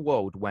whole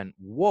world went,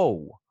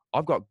 "Whoa!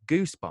 I've got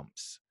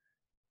goosebumps.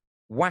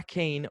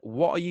 Joaquin,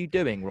 what are you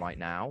doing right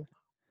now?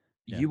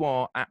 Yeah. You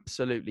are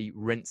absolutely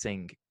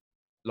rinsing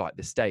like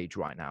the stage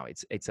right now.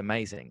 It's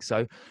amazing."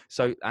 So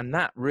and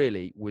that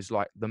really was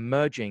like the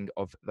merging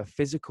of the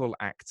physical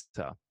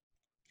actor,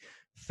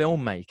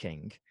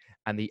 filmmaking,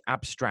 and the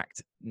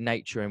abstract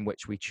nature in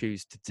which we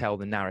choose to tell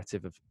the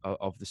narrative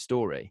of the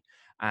story.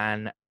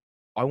 And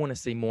I want to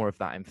see more of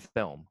that in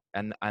film.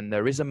 And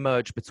there is a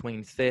merge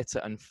between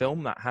theatre and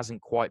film that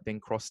hasn't quite been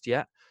crossed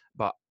yet,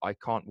 but I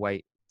can't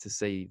wait to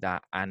see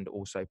that, and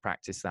also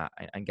practice that,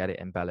 and get it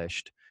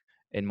embellished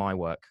in my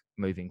work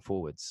moving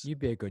forwards. You'd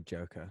be a good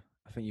Joker.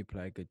 I think you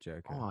play a good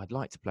Joker. Oh, I'd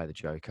like to play the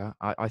Joker.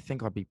 I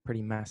think I'd be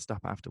pretty messed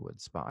up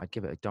afterwards, but I'd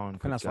give it a darn I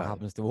think good that's go. what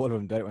happens to all of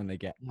them, don't it? When they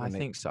get, Yeah, I when they,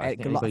 think so. I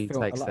think a lot of anybody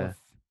film, takes their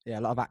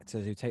a lot of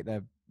actors who take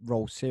their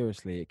role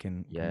seriously, it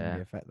can really yeah.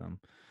 affect them.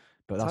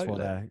 But that's what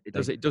Totally.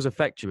 they It does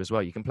affect you as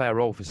well. You can play a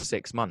role for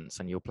 6 months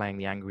and you're playing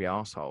the angry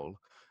arsehole.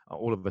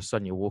 All of a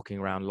sudden you're walking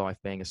around life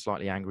being a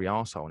slightly angry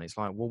arsehole. And it's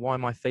like, well, why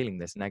am I feeling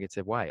this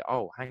negative way?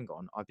 Oh, hang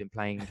on. I've been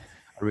playing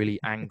a really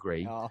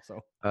angry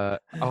arsehole. Yeah.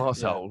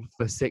 arsehole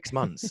for 6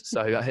 months.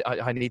 So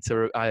I need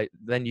to,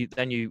 then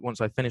you,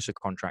 once I finish a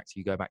contract,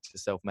 you go back to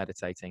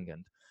self-meditating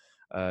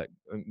and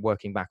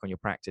working back on your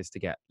practice to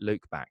get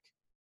Luke back.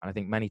 And I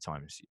think many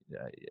times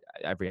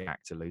every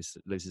actor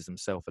loses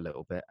himself a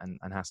little bit, and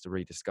has to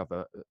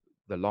rediscover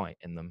the light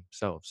in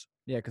themselves.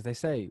 Yeah, because they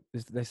say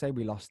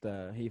we lost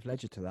Heath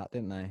Ledger to that,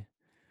 didn't they?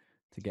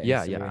 To getting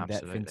Yeah, so yeah, in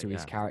depth into absolutely.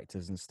 his Yeah.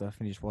 characters and stuff,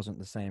 and he just wasn't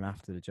the same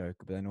after the Joker.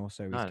 But then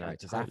also his No,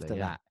 characters totally. after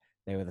Yeah. that,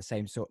 they were the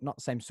same sort, not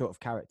the same sort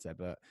of character,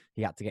 but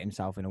he had to get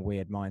himself in a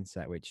weird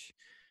mindset, which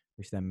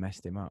then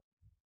messed him up.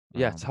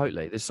 Yeah,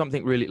 totally. There's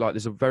something really like,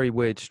 there's a very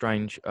weird,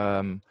 strange,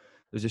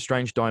 there's a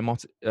strange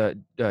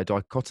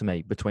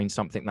dichotomy between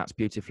something that's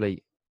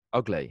beautifully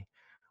ugly.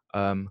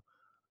 And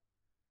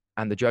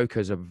the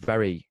Jokers are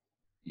very,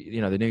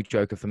 the new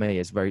Joker for me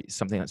is very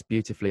something that's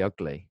beautifully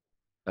ugly.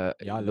 Yeah,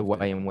 I The loved it.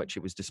 way in which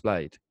it was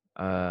displayed.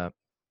 I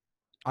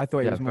thought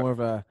it Yeah, was more of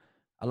a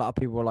lot of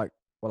people were like,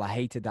 well, I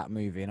hated that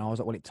movie, and I was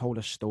like, well, it told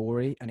a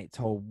story, and it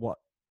told what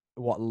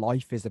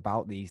life is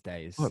about these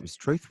days. oh, it was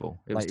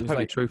truthful. It was Like, it was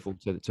totally like, truthful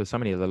to so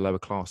many of the lower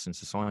class in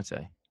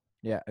society.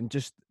 yeah, and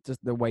just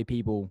the way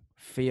people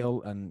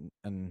feel, and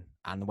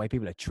the way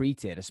people are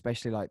treated,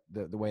 especially like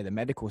the way the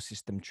medical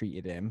system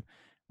treated him,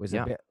 was a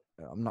Yeah. bit,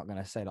 I'm not going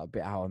to say like a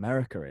bit how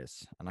America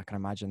is, and I can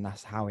imagine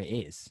that's how it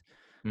is.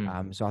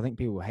 Mm. So I think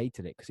people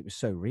hated it because it was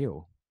so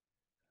real.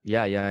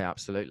 Yeah,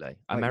 absolutely. Like,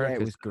 yeah, it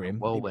America's was a grim. It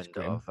was whirlwind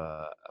grim.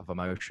 of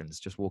emotions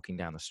just walking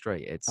down the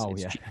street. Oh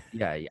It's yeah.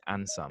 GPA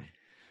and some.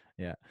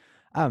 Yeah.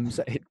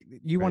 So It's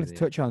you wanted to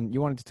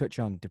crazy. touch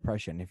on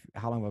depression. If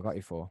how long have I got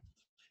you for?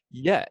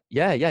 Yeah.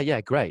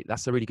 Great.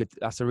 That's a really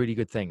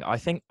good thing. I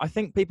think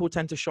people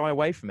tend to shy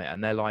away from it,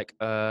 and they're like,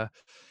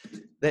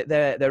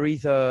 they're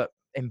either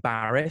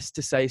embarrassed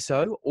to say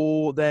so,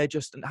 or they're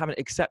just haven't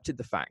accepted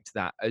the fact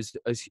that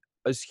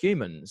as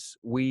humans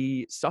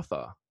we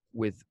suffer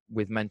with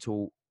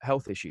mental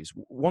health issues.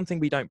 One thing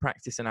we don't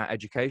practice in our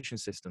education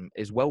system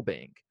is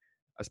well-being,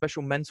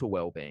 especially mental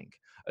well-being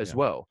as Yeah.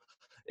 well.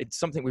 It's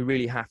something we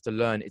really have to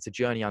learn. It's a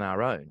journey on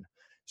our own.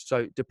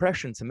 So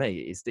depression to me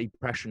is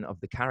depression of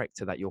the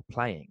character that you're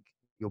playing.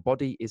 Your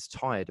body is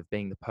tired of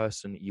being the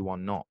person you are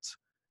not.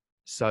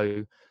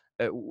 So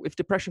if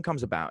depression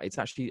comes about, it's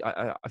actually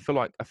I feel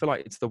like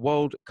it's the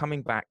world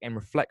coming back in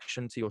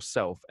reflection to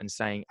yourself and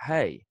saying,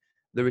 hey,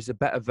 there is a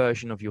better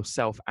version of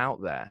yourself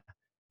out there.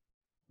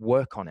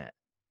 Work on it.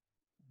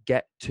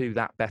 Get to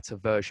that better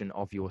version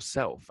of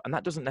yourself. And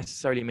that doesn't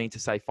necessarily mean to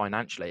say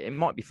financially. It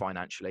might be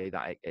financially,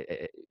 that I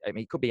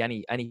mean, it could be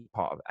any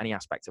part of any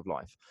aspect of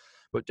life.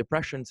 But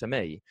depression to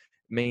me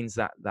means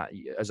that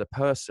as a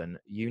person,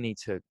 you need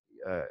to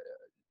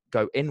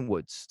go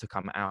inwards to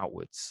come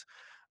outwards,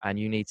 and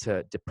you need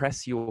to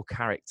depress your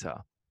character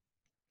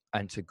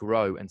and to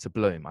grow and to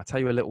bloom. I'll tell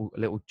you a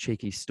little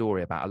cheeky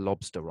story about a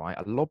lobster, right?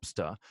 A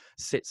lobster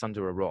sits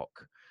under a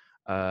rock,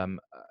 and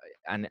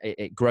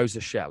it grows a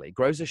shell. It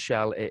grows a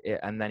shell,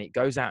 and then it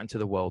goes out into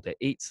the world. It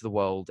eats the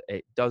world.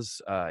 It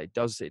does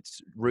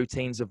its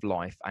routines of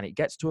life, and it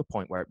gets to a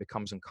point where it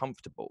becomes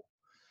uncomfortable.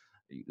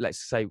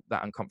 Let's say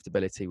that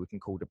uncomfortability we can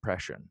call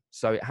depression.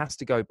 So it has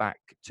to go back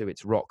to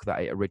its rock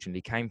that it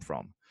originally came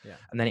from,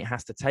 and then it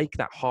has to take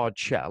that hard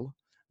shell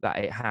that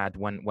it had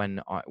when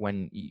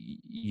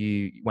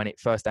it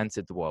first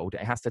entered the world.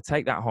 It has to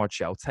take that hard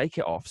shell, take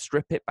it off,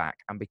 strip it back,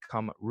 and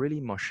become really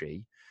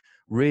mushy,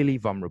 really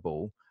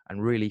vulnerable,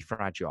 and really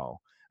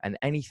fragile. And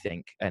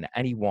anything and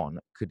anyone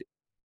could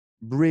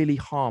really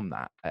harm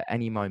that at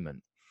any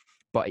moment.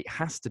 But it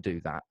has to do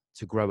that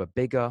to grow a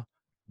bigger,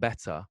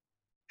 better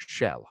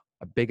shell,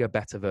 a bigger,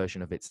 better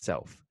version of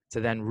itself, to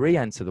then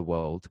re-enter the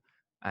world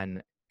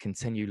and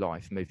continue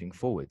life moving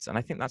forwards. And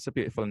I think that's a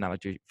beautiful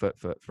analogy for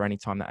any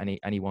time that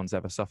anyone's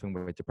ever suffering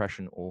with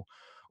depression or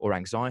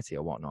anxiety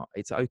or whatnot.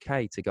 It's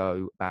okay to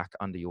go back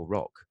under your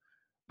rock,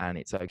 and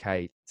it's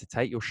okay to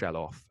take your shell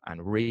off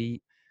and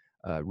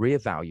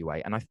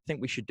reevaluate. And I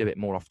think we should do it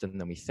more often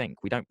than we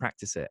think. We don't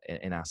practice it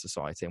in our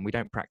society, and we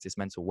don't practice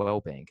mental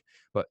well-being.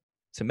 But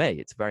to me,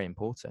 it's very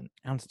important.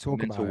 And to talk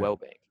Mental about it.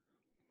 well-being.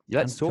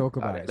 Let's talk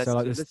about it. So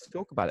like Let's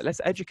talk about it. Let's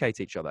educate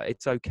each other.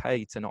 It's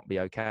okay to not be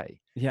okay.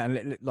 Yeah,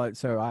 and like,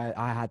 so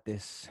I had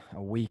this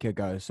a week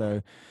ago.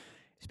 So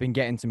it's been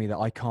getting to me that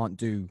I can't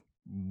do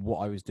what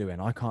I was doing.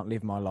 I can't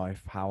live my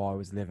life how I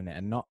was living it.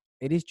 And not,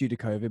 it is due to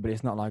COVID, but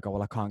it's not like, oh,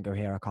 well, I can't go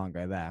here, I can't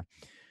go there.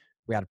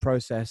 We had a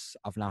process.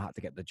 I've now had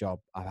to get the job.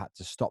 I've had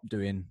to stop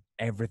doing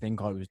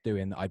everything I was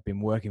doing that I'd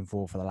been working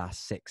for the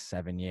last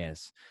 6-7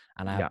 years.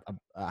 And I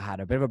had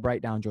a bit of a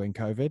breakdown during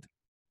COVID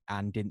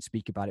and didn't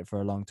speak about it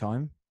for a long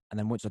time. And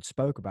then once I'd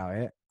spoke about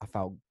it, I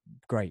felt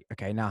great.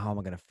 Okay, now how am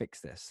I going to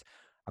fix this?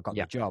 I got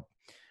the job.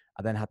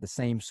 I then had the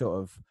same sort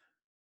of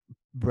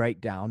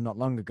breakdown not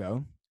long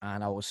ago,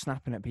 and I was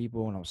snapping at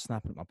people and I was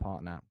snapping at my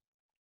partner.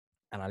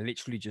 And I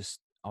literally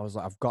I was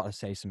like, I've got to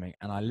say something.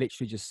 And I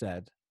literally just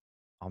said,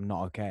 I'm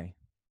not okay.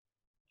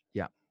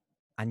 Yeah.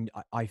 And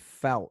I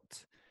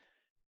felt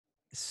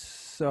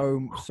so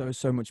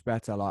much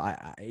better. Like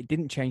it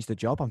didn't change the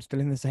job. I'm still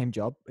in the same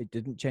job. It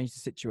didn't change the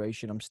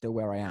situation. I'm still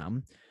where I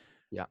am.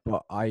 Yeah.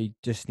 But I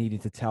just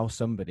needed to tell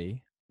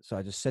somebody. So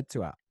I just said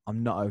to her,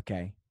 I'm not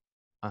okay.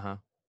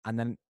 And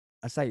then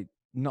I say,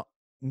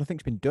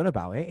 nothing's been done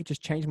about it. It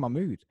just changed my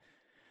mood.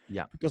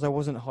 Yeah. Because I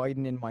wasn't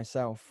hiding in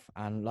myself.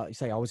 And like you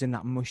say, I was in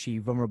that mushy,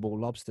 vulnerable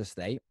lobster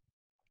state.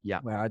 Yeah.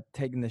 Where I'd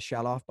taken the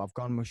shell off, but I've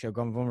gone mushy, I've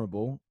gone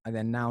vulnerable, and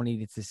then now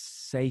needed to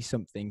say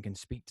something and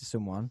speak to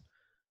someone.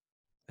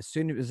 As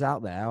soon as it was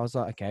out there, I was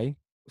like, okay,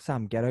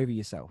 Sam, get over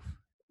yourself.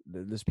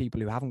 There's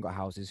people who haven't got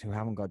houses, who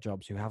haven't got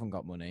jobs, who haven't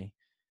got money.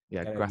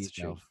 Yeah,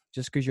 gratitude.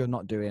 Just because you're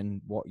not doing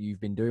what you've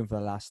been doing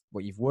for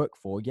what you've worked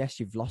for, yes,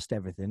 you've lost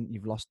everything.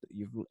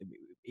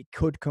 It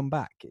could come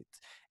back.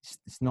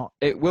 It's not.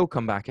 It will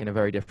come back in a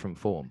very different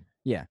form.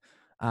 Yeah.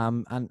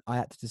 And I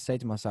had to just say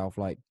to myself,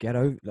 like, get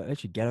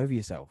over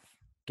yourself.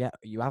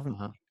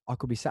 I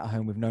could be sat at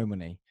home with no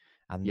money,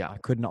 and I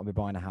could not be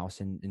buying a house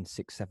in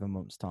 6-7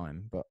 months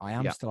time, but I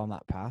am still on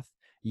that path.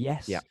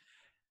 Yes. Yeah.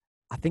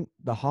 I think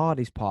the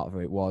hardest part of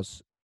it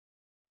was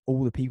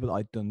all the people that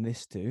I'd done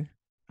this to,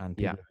 and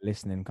people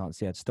listening can't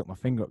see, I'd stuck my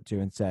finger up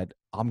to and said,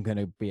 I'm going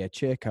to be a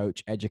cheer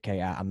coach,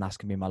 educator, and that's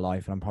going to be my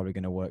life. And I'm probably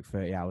going to work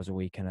 30 hours a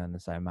week and earn the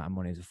same amount of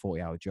money as a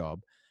 40-hour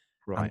job.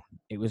 Right. And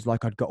it was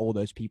like I'd got all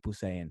those people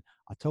saying,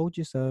 I told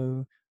you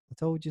so. I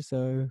told you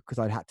so. Because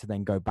I'd had to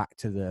then go back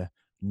to the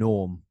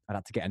norm. I'd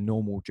had to get a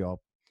normal job.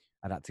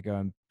 I'd had to go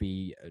and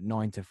be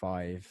 9 to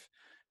 5,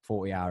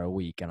 40-hour a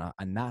week. And I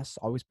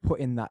was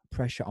putting that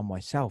pressure on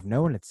myself.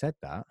 No one had said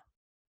that.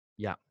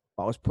 Yeah.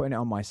 But I was putting it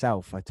on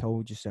myself. I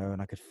told you so.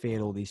 And I could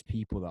feel all these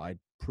people that I'd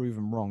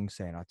proven wrong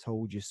saying, I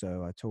told you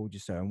so. I told you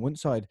so. And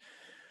once I'd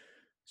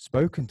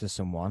spoken to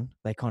someone,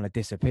 they kind of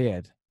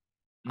disappeared.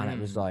 And it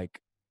was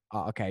like,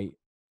 okay,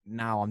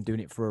 now I'm doing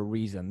it for a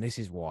reason. This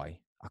is why.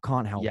 I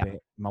can't help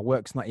it. My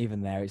work's not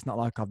even there. It's not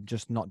like I'm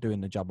just not doing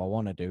the job I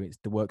want to do. It's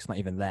the work's not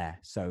even there.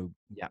 So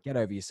get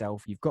over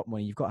yourself. You've got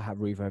money. You've got to have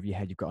a roof over your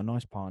head. You've got a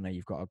nice partner.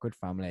 You've got a good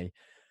family.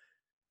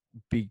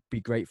 Be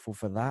grateful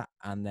for that.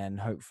 And then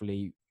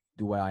hopefully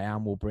the way I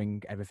am will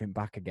bring everything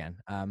back again.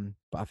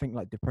 But I think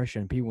like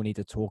depression, people need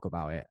to talk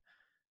about it.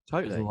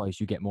 Totally.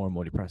 Otherwise you get more and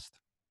more depressed.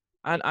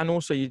 And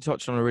also you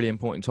touched on a really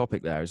important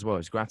topic there as well,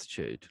 is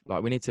gratitude.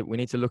 Like we need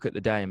to look at the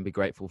day and be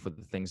grateful for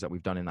the things that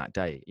we've done in that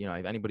day. You know,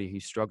 if anybody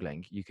who's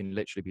struggling, you can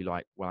literally be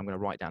like, well, I'm going to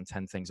write down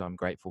 10 things I'm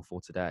grateful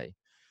for today.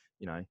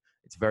 You know,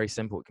 it's very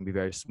simple. It can be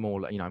very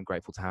small. You know, I'm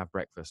grateful to have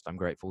breakfast. I'm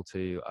grateful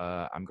to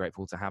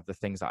have the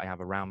things that I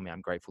have around me.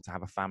 I'm grateful to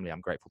have a family.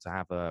 I'm grateful to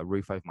have a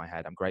roof over my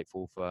head. I'm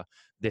grateful for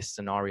this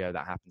scenario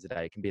that happened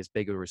today. It can be as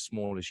big or as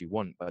small as you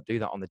want, but do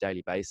that on the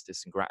daily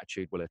basis, and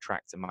gratitude will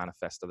attract and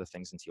manifest other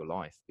things into your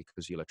life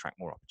because you'll attract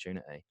more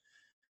opportunity.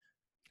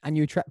 And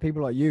you attract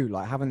people like you.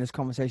 Like having this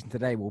conversation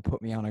today will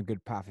put me on a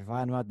good path. If I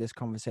hadn't had this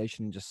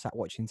conversation and just sat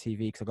watching TV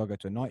because I got to go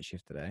to a night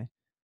shift today,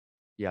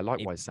 Yeah,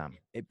 likewise, Sam.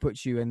 it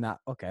puts you in that,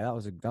 okay, that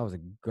was a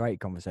great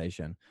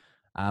conversation,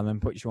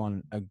 and puts you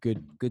on a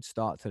good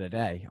start to the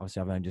day.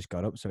 Obviously I've only just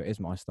got up, so it is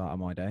my start of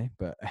my day,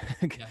 but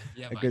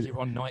Yeah, a mate, good, you're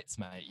on nights,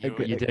 mate. a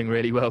good- You're doing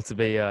really well to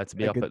be up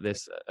good-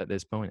 at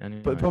this point.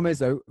 Anyway. but the problem is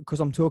though, because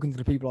I'm talking to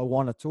the people I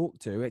want to talk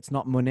to, it's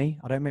not money.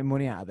 I don't make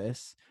money out of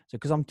this. So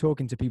because I'm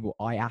talking to people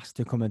I ask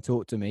to come and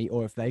talk to me,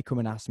 or if they come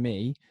and ask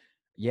me,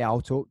 yeah,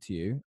 I'll talk to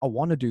you. I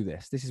want to do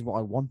this. This is what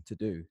I want to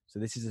do. So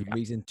this is a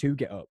reason to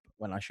get up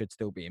when I should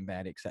still be in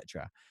bed,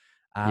 etc.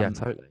 Yeah,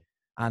 totally.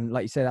 And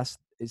like you said,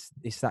 it's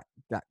that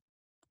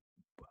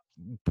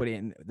put it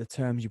in the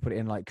terms you put it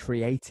in, like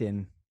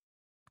creating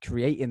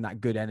that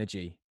good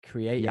energy,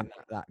 creating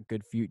that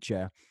good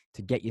future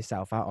to get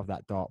yourself out of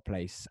that dark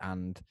place,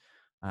 and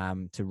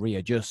to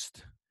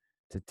readjust,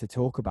 to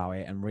talk about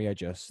it and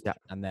readjust,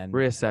 and then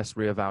reassess,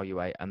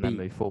 reevaluate, and then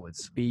move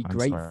forwards. Be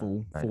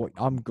grateful for what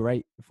I'm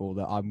grateful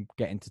that I'm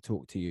getting to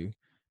talk to you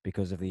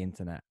because of the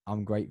internet.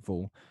 I'm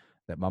grateful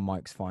that my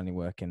mic's finally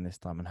working this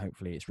time, and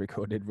hopefully it's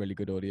recorded really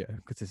good audio,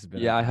 because this has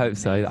been I hope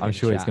so. I'm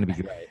sure it's going to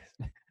be great.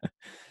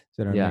 It's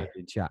been an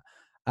amazing chat.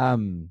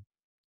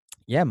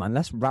 Yeah, man,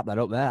 let's wrap that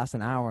up there. That's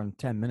an hour and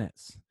 10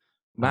 minutes.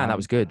 Man, that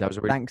was good. That was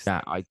a really thanks.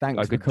 chat. Thanks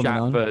I for could coming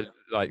chat on for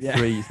like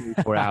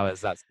 3-4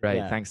 hours. That's great.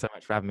 Yeah. Thanks so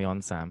much for having me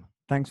on, Sam.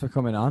 Thanks for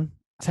coming on.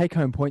 Take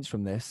home points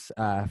from this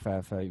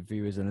for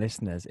viewers and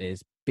listeners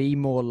is be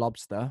more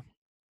lobster.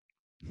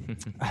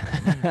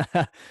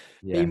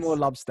 Be more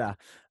lobster.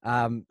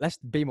 Let's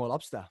be more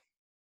lobster.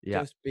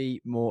 Yeah. Just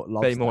be more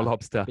lobster. Be more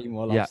lobster. Be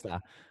more lobster.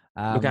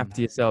 Look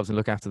after yourselves and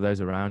look after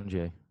those around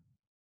you.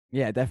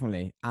 Yeah,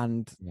 definitely.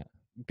 And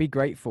be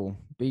grateful.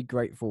 Be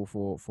grateful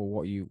for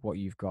what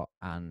you've got,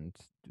 and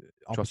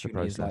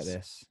opportunities like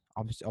this.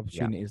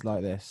 Opportunities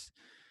like this.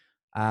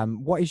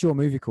 What is your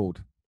movie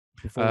called?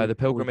 The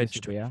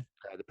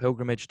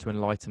Pilgrimage to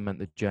Enlightenment: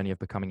 The Journey of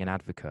Becoming an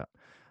Advocate.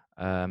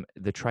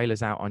 The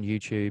trailer's out on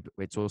YouTube.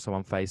 It's also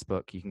on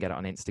Facebook. You can get it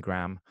on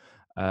Instagram.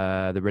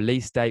 The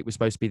release date was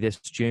supposed to be this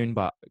June,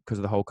 but because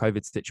of the whole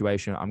COVID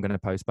situation, I'm going to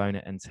postpone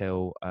it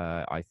until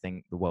I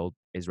think the world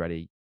is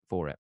ready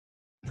for it.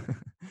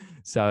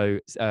 So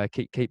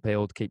keep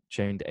peeled, keep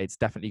tuned. It's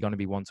definitely going to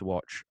be one to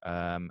watch,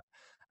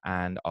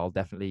 and I'll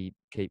definitely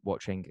keep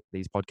watching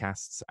these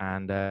podcasts,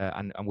 and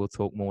we'll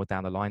talk more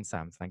down the line.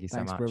 Sam, thank you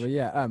so much. Brother.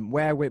 Yeah.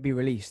 Where will it be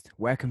released?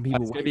 Where can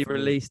people? It's going to be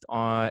released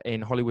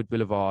in Hollywood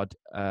Boulevard,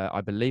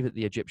 I believe, at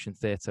the Egyptian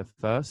Theatre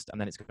first,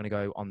 and then it's going to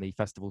go on the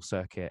festival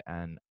circuit,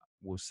 and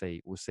we'll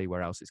see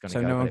where else it's going to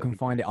go. So no one can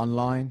find it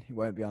online. It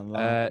won't be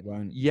online. It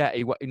won't. Yeah,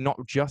 not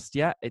just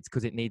yet. It's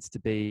because it needs to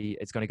be.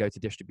 It's going to go to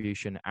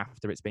distribution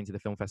after it's been to the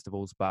film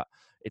festivals. But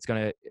it's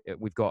going to.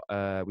 We've got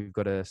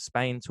a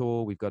Spain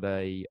tour. We've got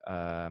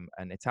an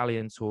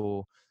Italian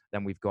tour.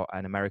 Then we've got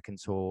an American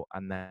tour,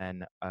 and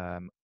then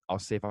I'll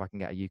see if I can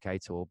get a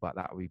UK tour. But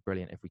that would be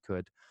brilliant if we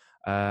could.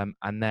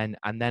 And then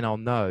I'll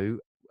know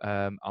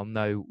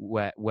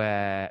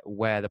where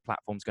the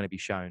platform's going to be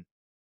shown.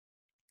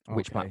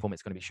 Which platform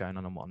it's going to be shown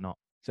on and whatnot.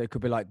 So it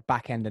could be like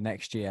back end of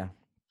next year.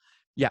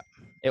 Yeah,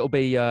 it'll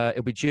be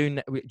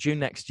June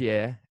next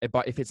year.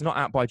 But if it's not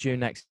out by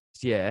June next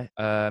year,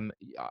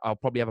 I'll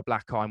probably have a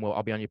black eye and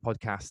I'll be on your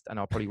podcast, and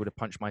I'll probably would have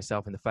punched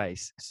myself in the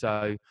face.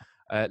 So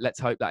let's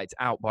hope that it's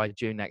out by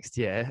June next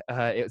year.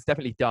 It's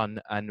definitely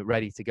done and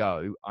ready to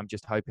go. I'm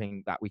just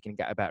hoping that we can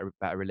get a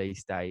better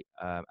release date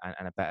and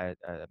a better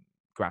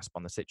grasp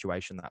on the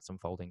situation that's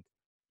unfolding.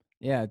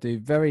 Yeah,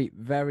 dude, very,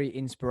 very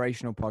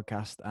inspirational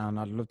podcast, and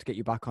I'd love to get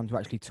you back on to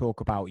actually talk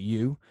about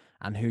you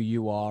and who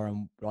you are,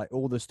 and like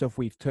all the stuff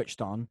we've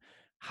touched on.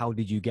 How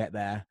did you get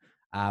there?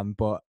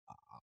 But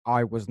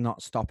I was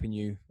not stopping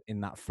you in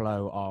that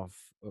flow of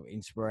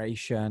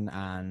inspiration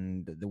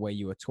and the way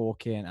you were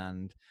talking,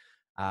 and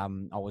I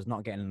was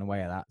not getting in the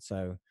way of that.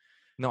 So,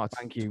 no,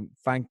 thank you.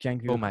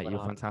 Oh, mate,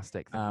 you're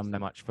fantastic. Thank you so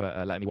much for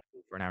letting me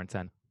watch for an hour and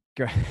 10.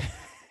 Great.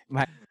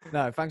 Mate,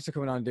 no, thanks for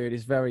coming on, dude.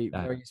 It's very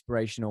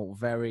inspirational,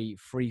 very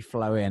free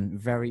flowing,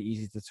 very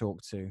easy to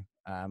talk to.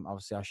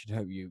 Obviously, I should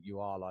hope you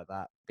are like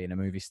that, being a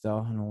movie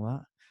star and all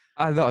that.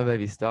 I'm not a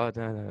movie star.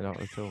 No,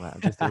 not at all, mate.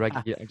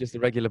 I'm just a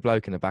regular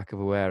bloke in the back of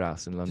a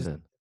warehouse in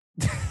London.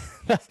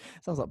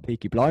 Sounds like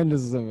Peaky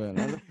Blinders or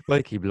something.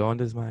 Peaky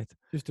Blinders, mate.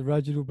 Just a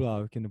regular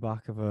bloke in the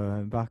back of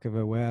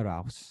a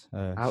warehouse.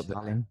 Out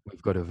there,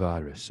 we've got a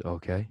virus.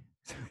 Okay,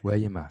 wear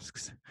your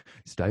masks.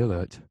 Stay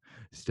alert.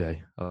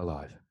 Stay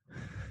alive.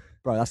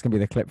 Bro, that's going to be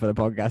the clip for the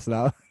podcast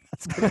now.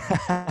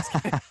 It's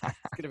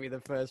gonna be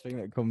the first thing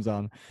that comes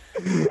on.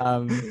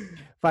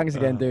 Thanks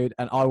again, dude.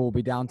 And I will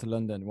be down to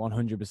London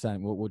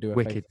 100%. We'll do a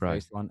Wicked,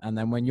 face-to-face one. And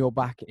then when you're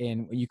back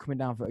in, are you coming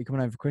down are you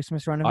coming over for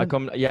Christmas or anything?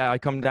 I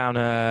come down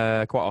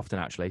quite often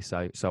actually.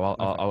 So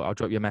I'll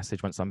drop you a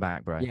message once I'm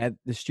back, bro. Yeah,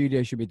 the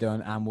studio should be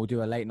done, and we'll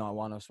do a late night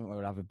one or something.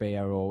 We'll have a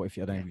beer, or if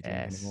you don't even drink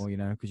Yes. anymore, you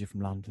know, because you're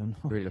from London.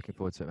 Really looking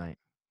forward to it, mate.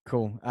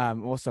 Cool.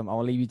 Awesome.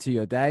 I'll leave you to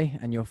your day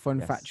and your fun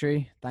Yes.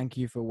 factory. Thank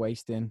you for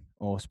wasting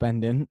or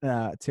spending 2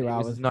 It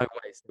hours. was no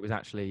waste. It was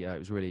actually it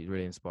was really,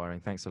 really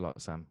inspiring. Thanks a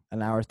lot, Sam.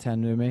 An hour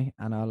 10 with me,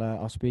 and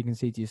I'll speak and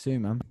see to you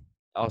soon, man.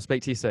 I'll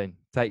speak to you soon.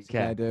 Take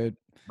care. Okay, dude.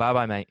 Bye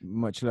bye, mate.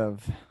 Much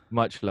love.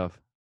 Much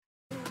love.